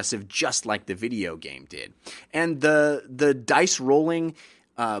more aggressive, just like the video game did. And the dice rolling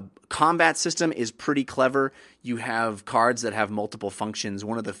combat system is pretty clever. You have cards that have multiple functions.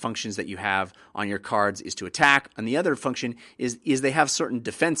 One of the functions that you have on your cards is to attack, and the other function is they have certain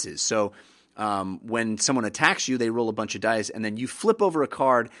defenses. So when someone attacks you, they roll a bunch of dice, and then you flip over a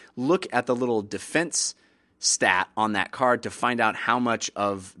card, look at the little defense stat on that card to find out how much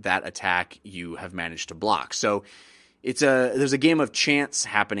of that attack you have managed to block. So there's a game of chance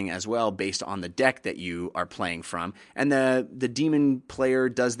happening as well based on the deck that you are playing from. And the demon player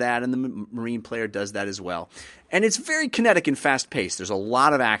does that, and the Marine player does that as well. And it's very kinetic and fast-paced. There's a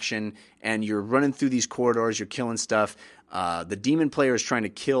lot of action, and you're running through these corridors, you're killing stuff. The demon player is trying to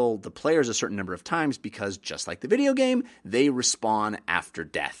kill the players a certain number of times because, just like the video game, they respawn after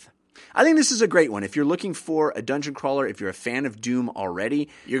death. I think this is a great one. If you're looking for a dungeon crawler, if you're a fan of Doom already,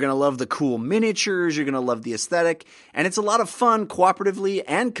 you're going to love the cool miniatures, you're going to love the aesthetic, and it's a lot of fun cooperatively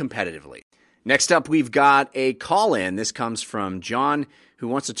and competitively. Next up, we've got a call-in. This comes from John, who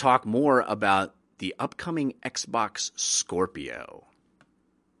wants to talk more about the upcoming Xbox Scorpio.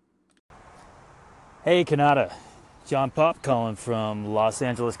 Hey, Kanata. John Pop calling from Los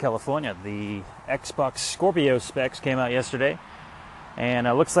Angeles, California. The Xbox Scorpio specs came out yesterday, and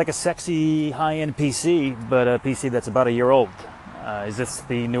it looks like a sexy high-end PC, but a PC that's about a year old. Is this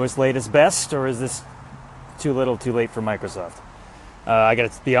the newest, latest, best, or is this too little, too late for Microsoft? I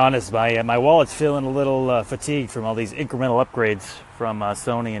got to be honest, my wallet's feeling a little fatigued from all these incremental upgrades from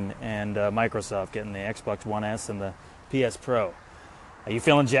Sony and Microsoft, getting the Xbox One S and the PS Pro. Are you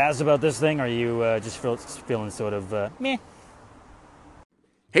feeling jazzed about this thing, or are you just feeling sort of meh?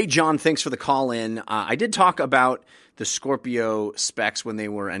 Hey, John, thanks for the call in. I did talk about the Scorpio specs when they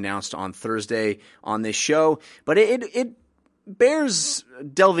were announced on Thursday on this show, but it bears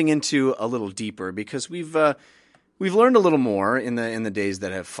delving into a little deeper because we've learned a little more in the days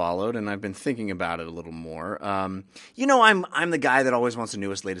that have followed, and I've been thinking about it a little more. I'm the guy that always wants the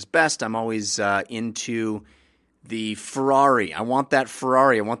newest, latest, best. I'm always into the Ferrari. I want that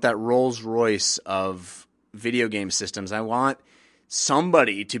Ferrari. I want that Rolls Royce of video game systems. I want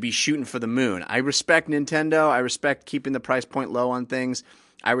somebody to be shooting for the moon. I respect Nintendo. I respect keeping the price point low on things.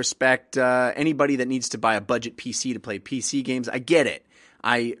 I respect anybody that needs to buy a budget PC to play PC games. I get it.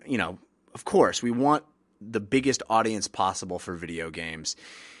 Of course, we want the biggest audience possible for video games.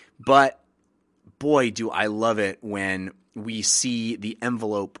 But boy, do I love it when we see the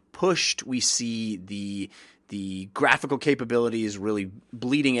envelope pushed. We see the graphical capabilities really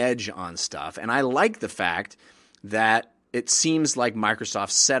bleeding edge on stuff. And I like the fact that it seems like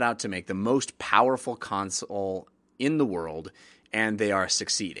Microsoft set out to make the most powerful console in the world, and they are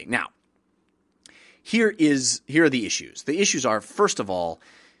succeeding. Now, here are the issues. The issues are, first of all,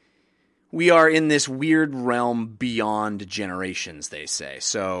 we are in this weird realm beyond generations, they say.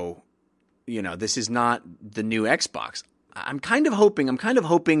 So, this is not the new Xbox. I'm kind of hoping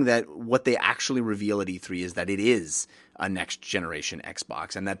that what they actually reveal at E3 is that it is a next generation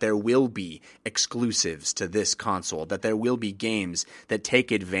Xbox, and that there will be exclusives to this console, that there will be games that take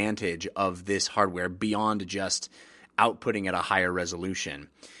advantage of this hardware beyond just outputting at a higher resolution.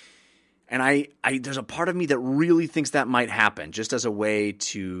 And I there's a part of me that really thinks that might happen, just as a way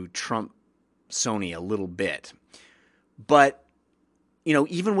to trump Sony a little bit. But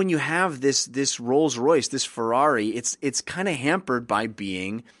even when you have this Rolls Royce, this Ferrari, it's kind of hampered by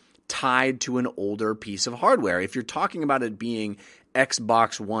being tied to an older piece of hardware. If you're talking about it being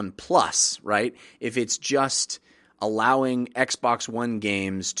Xbox One Plus, right? If it's just allowing Xbox One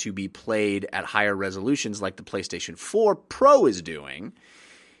games to be played at higher resolutions like the PlayStation 4 Pro is doing,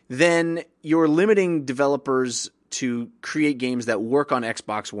 then you're limiting developers to create games that work on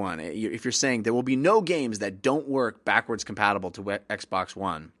Xbox One. If you're saying there will be no games that don't work backwards compatible to Xbox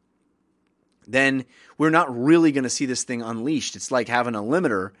One, then we're not really going to see this thing unleashed. It's like having a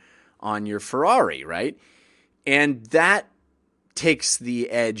limiter on your Ferrari, right? And that takes the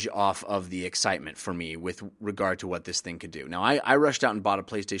edge off of the excitement for me with regard to what this thing could do. Now, I rushed out and bought a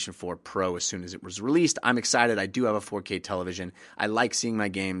PlayStation 4 Pro as soon as it was released. I'm excited. I do have a 4K television. I like seeing my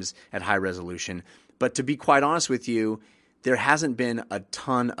games at high resolution. But to be quite honest with you, there hasn't been a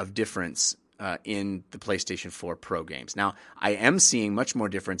ton of difference in the PlayStation 4 Pro games. Now, I am seeing much more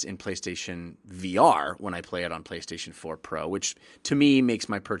difference in PlayStation VR when I play it on PlayStation 4 Pro, which to me makes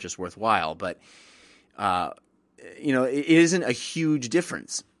my purchase worthwhile. But, it isn't a huge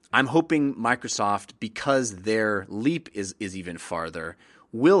difference. I'm hoping Microsoft, because their leap is even farther,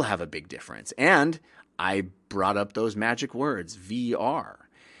 will have a big difference. And I brought up those magic words, VR.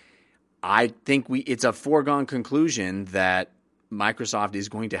 I think it's a foregone conclusion that Microsoft is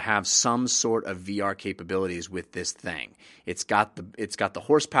going to have some sort of VR capabilities with this thing. It's got the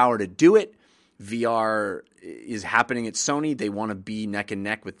horsepower to do it. VR is happening at Sony. They want to be neck and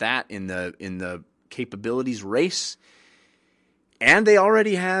neck with that in the capabilities race. And they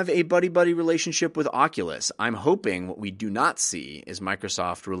already have a buddy-buddy relationship with Oculus. I'm hoping what we do not see is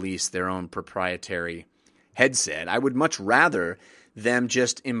Microsoft release their own proprietary headset. I would much rather them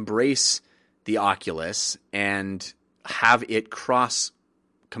just embrace the Oculus and have it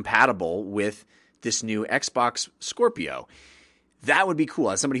cross-compatible with this new Xbox Scorpio. That would be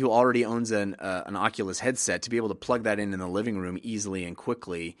cool. As somebody who already owns an Oculus headset, to be able to plug that in the living room easily and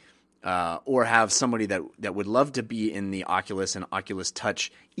quickly, or have somebody that would love to be in the Oculus and Oculus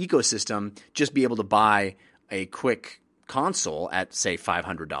Touch ecosystem just be able to buy a quick console at, say,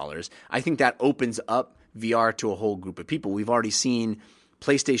 $500. I think that opens up VR to a whole group of people. We've already seen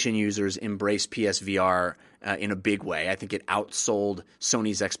PlayStation users embrace PSVR in a big way. I think it outsold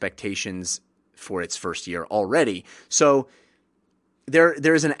Sony's expectations for its first year already. So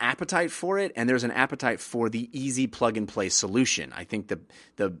there's an appetite for it, and there's an appetite for the easy plug-and-play solution. I think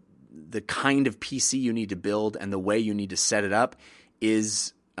the kind of PC you need to build and the way you need to set it up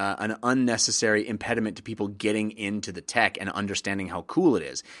is an unnecessary impediment to people getting into the tech and understanding how cool it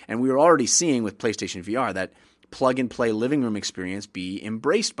is. And we are already seeing with PlayStation VR that plug-and-play living room experience be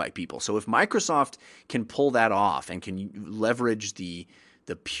embraced by people. So if Microsoft can pull that off and can leverage the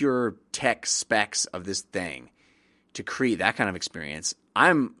pure tech specs of this thing to create that kind of experience,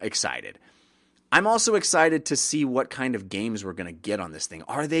 I'm excited. I'm also excited to see what kind of games we're going to get on this thing.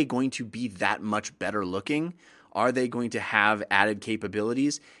 Are they going to be that much better looking? Are they going to have added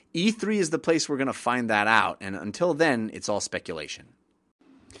capabilities? E3 is the place we're going to find that out. And until then, it's all speculation.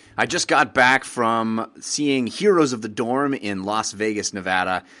 I just got back from seeing Heroes of the Dorm in Las Vegas,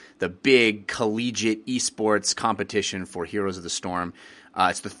 Nevada, the big collegiate esports competition for Heroes of the Storm.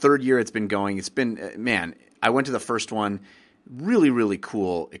 It's the third year it's been going. It's been, man, I went to the first one. Really, really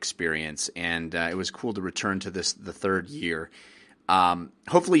cool experience, and it was cool to return to the third year.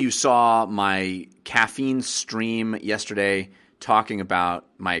 Hopefully you saw my caffeine stream yesterday talking about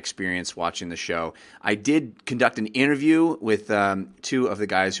my experience watching the show. I did conduct an interview with two of the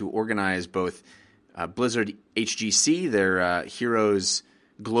guys who organize both Blizzard HGC, their Heroes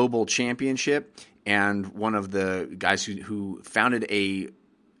Global Championship, and one of the guys who founded a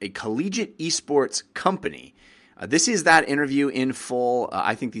collegiate esports company. This is that interview in full.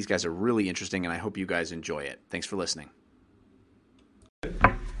 I think these guys are really interesting, and I hope you guys enjoy it. Thanks for listening.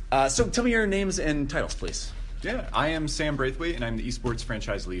 So tell me your names and titles, please. Yeah, I am Sam Braithwaite, and I'm the esports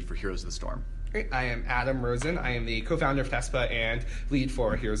franchise lead for Heroes of the Storm. Great. I am Adam Rosen. I am the co-founder of TESPA and lead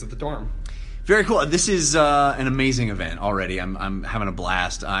for Heroes of the Dorm. Very cool. This is an amazing event already. I'm having a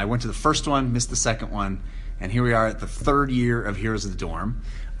blast. I went to the first one, missed the second one, and here we are at the third year of Heroes of the Dorm.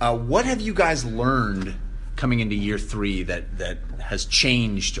 What have you guys learned coming into year 3 that has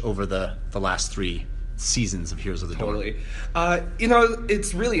changed over the last 3 seasons of Heroes of the Dorm? Totally.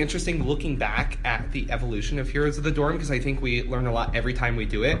 It's really interesting looking back at the evolution of Heroes of the Dorm, because I think we learn a lot every time we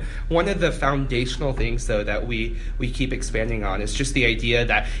do it. One of the foundational things, though, that we keep expanding on is just the idea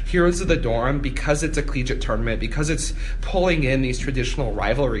that Heroes of the Dorm, because it's a collegiate tournament, because it's pulling in these traditional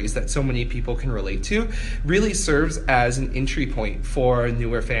rivalries that so many people can relate to, really serves as an entry point for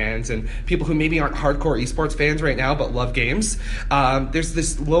newer fans and people who maybe aren't hardcore esports fans right now but love games. There's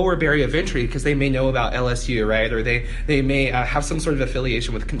this lower barrier of entry because they may know about LSU, right? Or they may have some sort of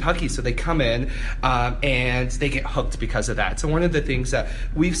affiliation with Kentucky, so they come in and they get hooked because of that. So one of the things that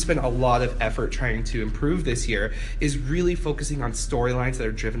we've spent a lot of effort trying to improve this year is really focusing on storylines that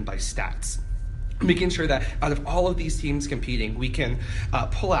are driven by stats. Making sure that out of all of these teams competing, we can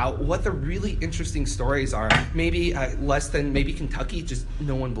pull out what the really interesting stories are. Maybe less than maybe Kentucky just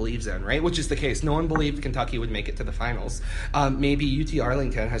no one believes in, right? Which is the case. No one believed Kentucky would make it to the finals. Maybe UT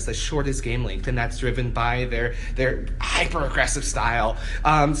Arlington has the shortest game length, and that's driven by their hyper-aggressive style.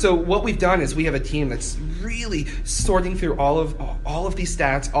 So what we've done is we have a team that's really sorting through all of these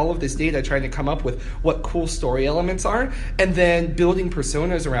stats, all of this data, trying to come up with what cool story elements are, and then building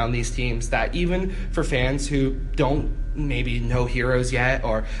personas around these teams that even for fans who don't maybe know Heroes yet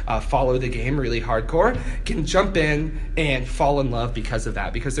or follow the game really hardcore can jump in and fall in love because of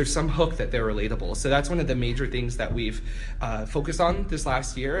that, because there's some hook that they're relatable. So that's one of the major things that we've focused on this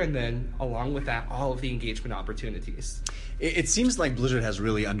last year, and then along with that, all of the engagement opportunities. It seems like Blizzard has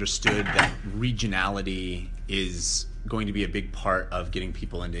really understood that regionality is going to be a big part of getting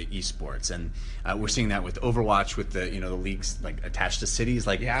people into esports, and we're seeing that with Overwatch, with the leagues like attached to cities,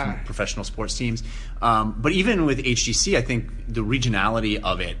 like professional sports teams. But even with HGC, I think the regionality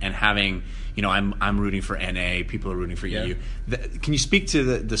of it and having, I'm rooting for NA, people are rooting for EU. Can you speak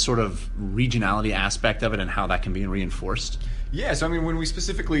to the sort of regionality aspect of it and how that can be reinforced? Yeah, so when we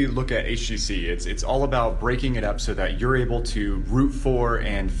specifically look at HGC, it's all about breaking it up so that you're able to root for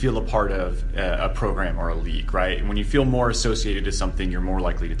and feel a part of a program or a league, right? And when you feel more associated to something, you're more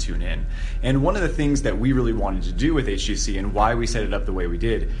likely to tune in. And one of the things that we really wanted to do with HGC and why we set it up the way we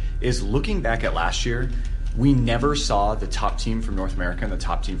did is looking back at last year, we never saw the top team from North America and the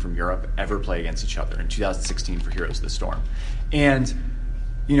top team from Europe ever play against each other in 2016 for Heroes of the Storm. And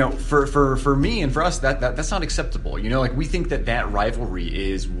for me and for us, that's not acceptable. We think that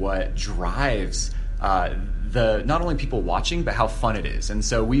rivalry is what drives not only people watching, but how fun it is. And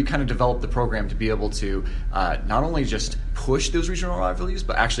so we kind of developed the program to be able to not only just push those regional rivalries,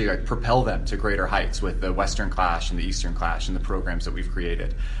 but actually propel them to greater heights with the Western Clash and the Eastern Clash and the programs that we've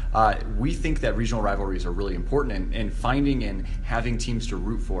created. We think that regional rivalries are really important, and finding and having teams to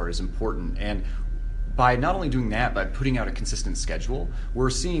root for is important. And by not only doing that, but putting out a consistent schedule, we're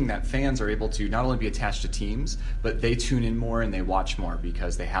seeing that fans are able to not only be attached to teams, but they tune in more and they watch more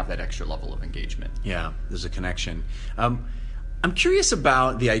because they have that extra level of engagement. Yeah, there's a connection. I'm curious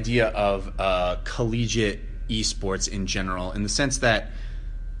about the idea of collegiate esports in general, in the sense that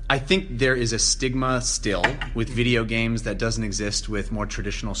I think there is a stigma still with video games that doesn't exist with more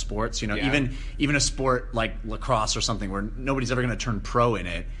traditional sports. Even a sport like lacrosse or something where nobody's ever going to turn pro in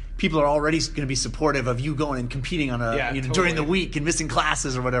it. People are already going to be supportive of you going and competing on during the week and missing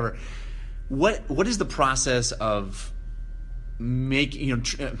classes or whatever. What is the process of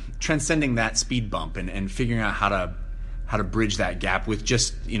transcending that speed bump and figuring out how to bridge that gap with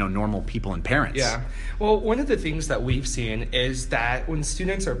just normal people and parents? Yeah. Well, one of the things that we've seen is that when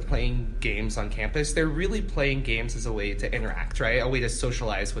students are playing games on campus, they're really playing games as a way to interact, right? A way to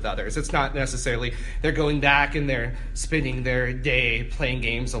socialize with others. It's not necessarily they're going back and they're spending their day playing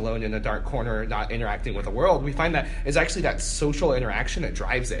games alone in a dark corner, not interacting with the world. We find that it's actually that social interaction that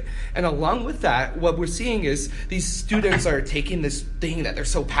drives it. And along with that, what we're seeing is these students are taking this thing that they're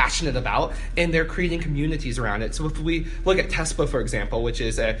so passionate about and they're creating communities around it. So if we look at TESPA, for example, which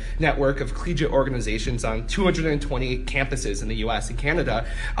is a network of collegiate organizations on 220 campuses in the US and Canada,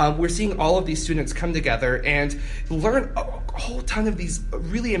 we're seeing all of these students come together and learn a whole ton of these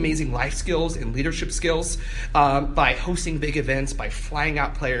really amazing life skills and leadership skills by hosting big events, by flying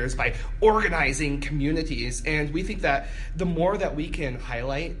out players, by organizing communities. And we think that the more that we can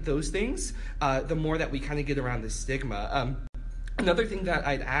highlight those things, the more that we kind of get around this stigma. Another thing that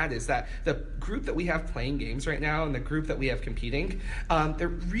I'd add is that the group that we have playing games right now and the group that we have competing, they're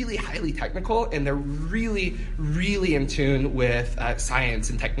really highly technical and they're really, really in tune with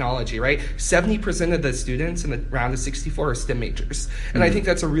science and technology, right? 70% of the students in the round of 64 are STEM majors. And I think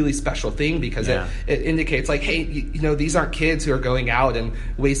that's a really special thing because it indicates like, hey, these aren't kids who are going out and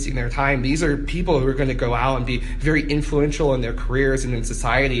wasting their time. These are people who are going to go out and be very influential in their careers and in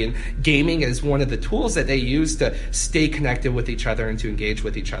society. And gaming is one of the tools that they use to stay connected with each other and to engage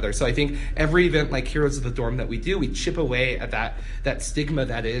with each other. So I think every event like Heroes of the Dorm that we do, we chip away at that stigma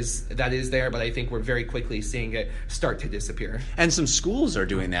that is there, but I think we're very quickly seeing it start to disappear. And some schools are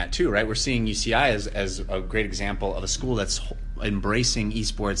doing that too, right? We're seeing UCI as a great example of a school that's embracing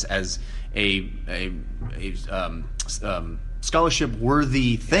esports as a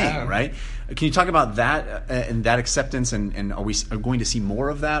scholarship-worthy thing, right? Can you talk about that and that acceptance, and are we going to see more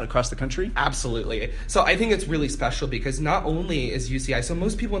of that across the country? Absolutely. So I think it's really special because not only is UCI, so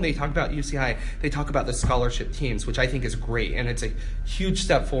most people when they talk about UCI, they talk about the scholarship teams, which I think is great, and it's a huge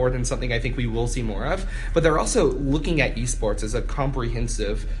step forward and something I think we will see more of, but they're also looking at esports as a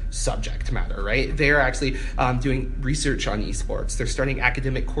comprehensive subject matter, right? They're actually doing research on esports. They're starting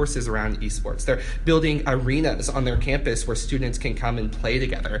academic courses around esports. They're building arenas on their campus where students can come and play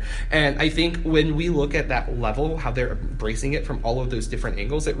together. And I think when we look at that level, how they're embracing it from all of those different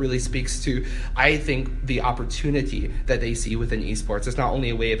angles, it really speaks to, I think, the opportunity that they see within esports. It's not only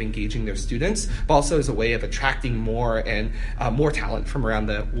a way of engaging their students, but also as a way of attracting more and more talent from around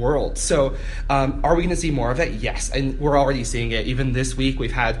the world. So are we going to see more of it? Yes, and we're already seeing it. Even this week,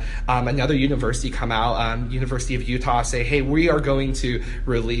 we've had another university come out, University of Utah, say, hey, we are going to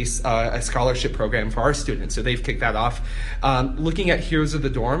release a scholarship program for our students. So they've kicked that off. Looking at Heroes of the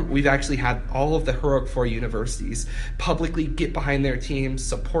Dorm, we've actually had all of the Heroic 4 universities publicly get behind their teams,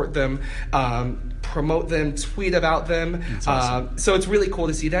 support them, promote them, tweet about them. Awesome. So it's really cool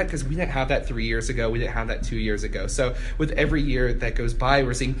to see that because we didn't have that 3 years ago. We didn't have that 2 years ago. So with every year that goes by,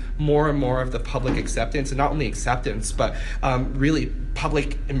 we're seeing more and more of the public acceptance, and not only acceptance, but really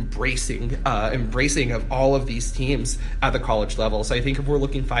public embracing of all of these teams at the college level. So I think if we're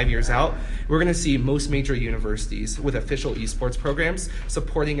looking 5 years out, we're going to see most major universities with official esports programs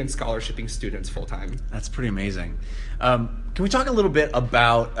supporting and scholarshiping students full time. That's pretty amazing. Can we talk a little bit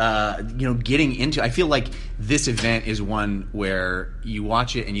about getting into? I feel like this event is one where you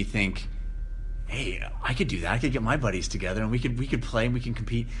watch it and you think, hey, I could do that. I could get my buddies together and we could play and we can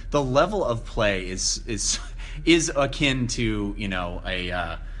compete. The level of play is akin to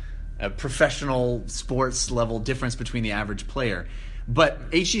a professional sports level difference between the average player. But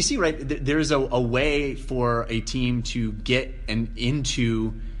HGC, right? There's a way for a team to get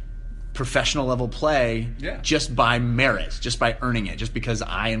into professional level play just by merit, just by earning it, just because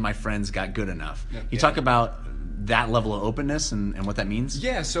I and my friends got good enough. You talk about that level of openness and what that means?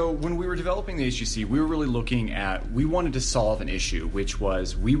 Yeah, so when we were developing the HGC, we were really looking at, we wanted to solve an issue, which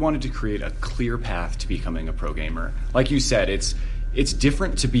was we wanted to create a clear path to becoming a pro gamer. Like you said, it's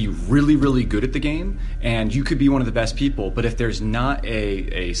different to be really, really good at the game, and you could be one of the best people, but if there's not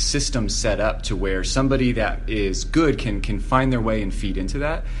a system set up to where somebody that is good can find their way and feed into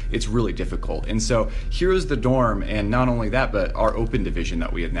that, it's really difficult. And so here's the dorm, and not only that, but our open division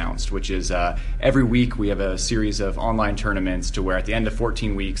that we announced, which is every week we have a series of online tournaments to where at the end of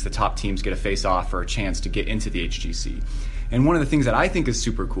 14 weeks, the top teams get a face-off for a chance to get into the HGC. And one of the things that I think is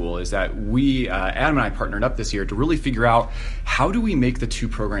super cool is that we, Adam and I partnered up this year to really figure out how do we make the two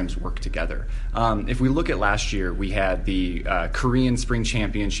programs work together. If we look at last year, we had the Korean Spring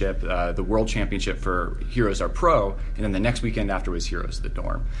Championship, the World Championship for Heroes Are Pro, and then the next weekend after was Heroes of the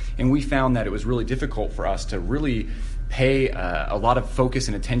Dorm. And we found that it was really difficult for us to really pay a lot of focus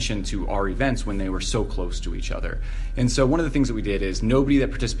and attention to our events when they were so close to each other. And so one of the things that we did is nobody that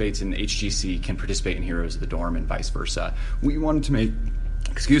participates in HGC can participate in Heroes of the Dorm and vice versa. We wanted to make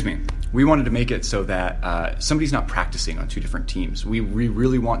it so that somebody's not practicing on two different teams. We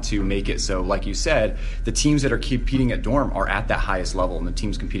really want to make it so, like you said, the teams that are competing at Dorm are at that highest level, and the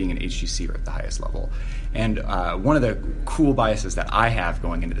teams competing in HGC are at the highest level. And one of the cool biases that I have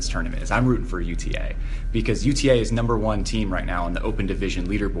going into this tournament is I'm rooting for UTA, because UTA is #1 team right now on the Open Division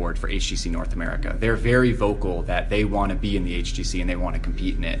leaderboard for HGC North America. They're very vocal that they want to be in the HGC and they want to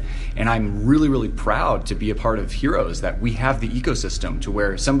compete in it. And I'm really, really proud to be a part of Heroes, that we have the ecosystem to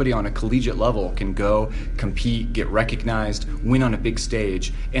where somebody on a collegiate level can go, compete, get recognized, win on a big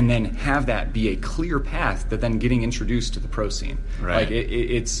stage, and then have that be a clear path to then getting introduced to the pro scene. Right. Like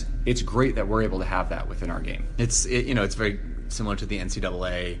it's great that we're able to have that within our game. It's very similar to the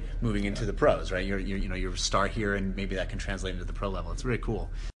NCAA moving into the pros, right? You're a star here, and maybe that can translate into the pro level. It's really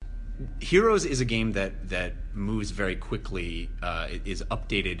cool. Heroes is a game that moves very quickly, it is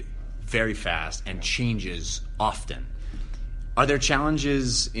updated very fast, and changes often. Are there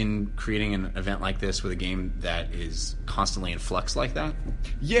challenges in creating an event like this with a game that is constantly in flux like that?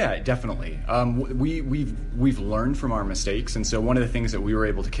 Yeah, definitely. We've learned from our mistakes, and so one of the things that we were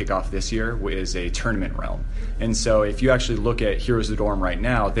able to kick off this year was a tournament realm. And so if you actually look at Heroes of the Dorm right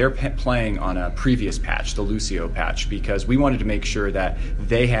now, they're playing on a previous patch, the Lucio patch, because we wanted to make sure that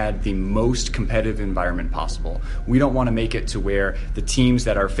they had the most competitive environment possible. We don't want to make it to where the teams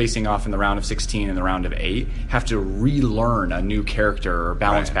that are facing off in the round of 16 and the round of 8 have to relearn a new character or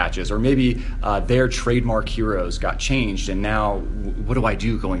balance patches, or maybe their trademark heroes got changed, and now what do I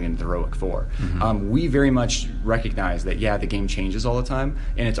do going into Heroic 4? We very much recognize that, the game changes all the time,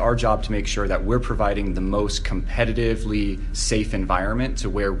 and it's our job to make sure that we're providing the most competitively safe environment to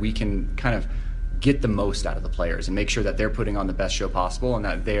where we can kind of get the most out of the players and make sure that they're putting on the best show possible, and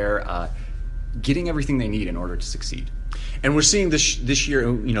that they're getting everything they need in order to succeed. And we're seeing this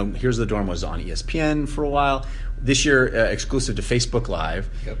year, Heroes of the Dorm was on ESPN for a while. This year, exclusive to Facebook Live.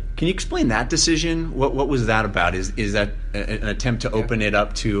 Yep. Can you explain that decision? What was that about? Is that an attempt to open it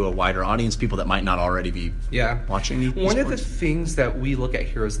up to a wider audience, people that might not already be watching? One of the things that we look at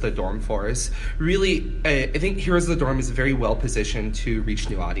Heroes of the Dorm for is really, I think Heroes of the Dorm is very well positioned to reach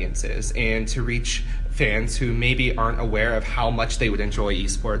new audiences and to reach fans who maybe aren't aware of how much they would enjoy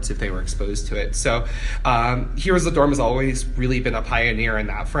esports if they were exposed to it. So Heroes of the Dorm has always really been a pioneer in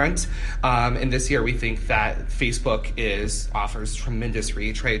that front. And this year we think that Facebook offers tremendous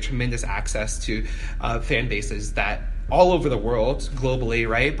reach, right? Tremendous access to fan bases that all over the world, globally,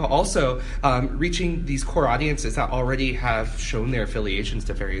 right? But also reaching these core audiences that already have shown their affiliations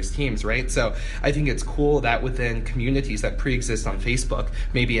to various teams, right? So I think it's cool that within communities that pre-exist on Facebook,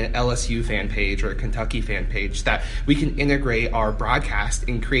 maybe an LSU fan page or a Kentucky fan page, that we can integrate our broadcast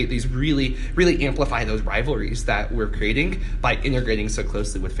and create these really, really amplify those rivalries that we're creating by integrating so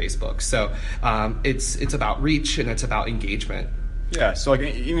closely with Facebook. So it's about reach and it's about engagement. Yeah, so like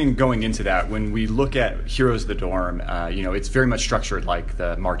even going into that, when we look at Heroes of the Dorm, it's very much structured like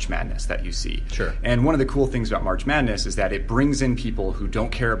the March Madness that you see. Sure. And one of the cool things about March Madness is that it brings in people who don't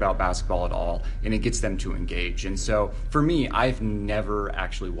care about basketball at all, and it gets them to engage. And so for me, I've never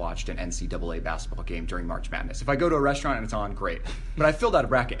actually watched an NCAA basketball game during March Madness. If I go to a restaurant and it's on, great. But I filled out a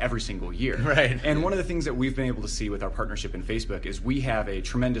bracket every single year. Right. And one of the things that we've been able to see with our partnership in Facebook is we have a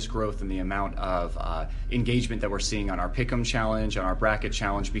tremendous growth in the amount of engagement that we're seeing on our Pick'em Challenge, on our bracket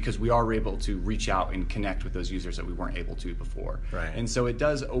challenge, because we are able to reach out and connect with those users that we weren't able to before. Right. And so it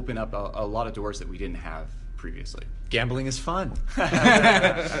does open up a lot of doors that we didn't have previously. Gambling is fun.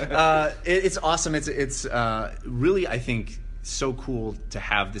 It's awesome. It's really, I think, so cool to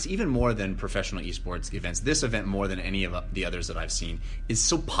have this, even more than professional esports events. This event, more than any of the others that I've seen, is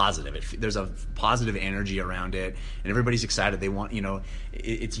so positive. There's a positive energy around it, and everybody's excited. They want,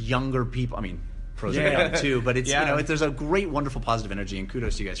 it's younger people. I mean, pros are young too, but it's there's a great, wonderful, positive energy, and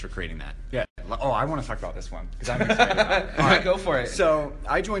kudos to you guys for creating that. Yeah. Oh, I want to talk about this one because I'm excited about it. All right, go for it. So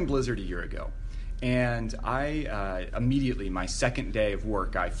I joined Blizzard a year ago. And I immediately, my second day of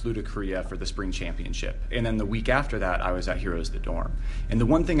work, I flew to Korea for the Spring Championship. And then the week after that, I was at Heroes of the Dorm. And the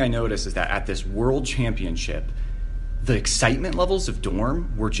one thing I noticed is that at this World Championship, the excitement levels of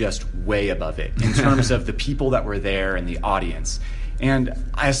Dorm were just way above it in terms of the people that were there and the audience. And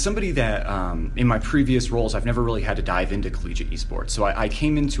as somebody that, in my previous roles, I've never really had to dive into collegiate esports. So I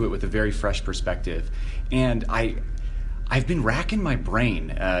came into it with a very fresh perspective. And I've been racking my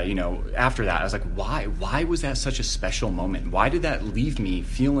brain, after that. I was like, why was that such a special moment? Why did that leave me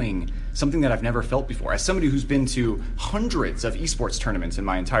feeling something that I've never felt before? As somebody who's been to hundreds of esports tournaments in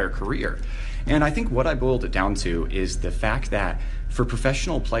my entire career. And I think what I boiled it down to is the fact that for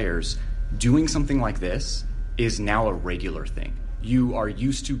professional players, doing something like this is now a regular thing. You are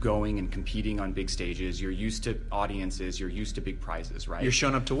used to going and competing on big stages. You're used to audiences. You're used to big prizes, right? You're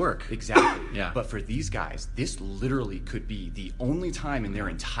showing up to work. Exactly. Yeah. But for these guys, this literally could be the only time in their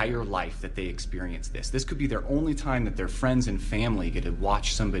entire life that they experience this. This could be their only time that their friends and family get to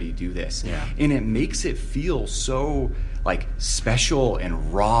watch somebody do this. Yeah. And it makes it feel so special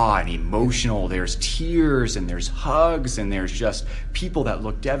and raw and emotional. There's tears and there's hugs and there's just people that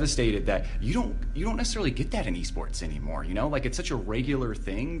look devastated that you don't necessarily get that in esports anymore. It's such a regular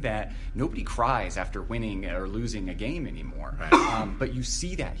thing that nobody cries after winning or losing a game anymore. Right. But you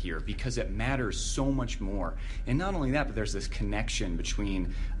see that here because it matters so much more. And not only that, but there's this connection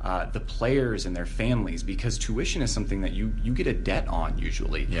between the players and their families, because tuition is something that you get a debt on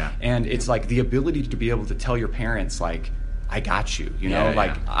usually. Yeah. And it's the ability to be able to tell your parents, I got you,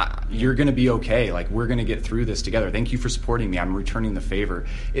 you're going to be okay. We're going to get through this together. Thank you for supporting me. I'm returning the favor.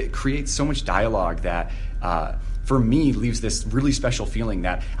 It creates so much dialogue that, for me, leaves this really special feeling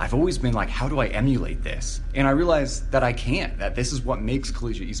that I've always been how do I emulate this? And I realized that I can't, that this is what makes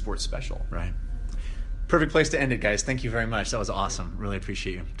collegiate esports special. Right. Perfect place to end it, guys. Thank you very much. That was awesome. Really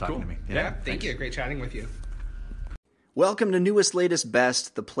appreciate you talking to me. Yeah, thank you. Great chatting with you. Welcome to Newest, Latest,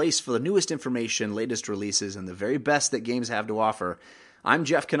 Best, the place for the newest information, latest releases, and the very best that games have to offer. I'm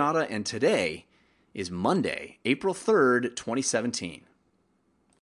Jeff Cannata, and today is Monday, April 3rd, 2017.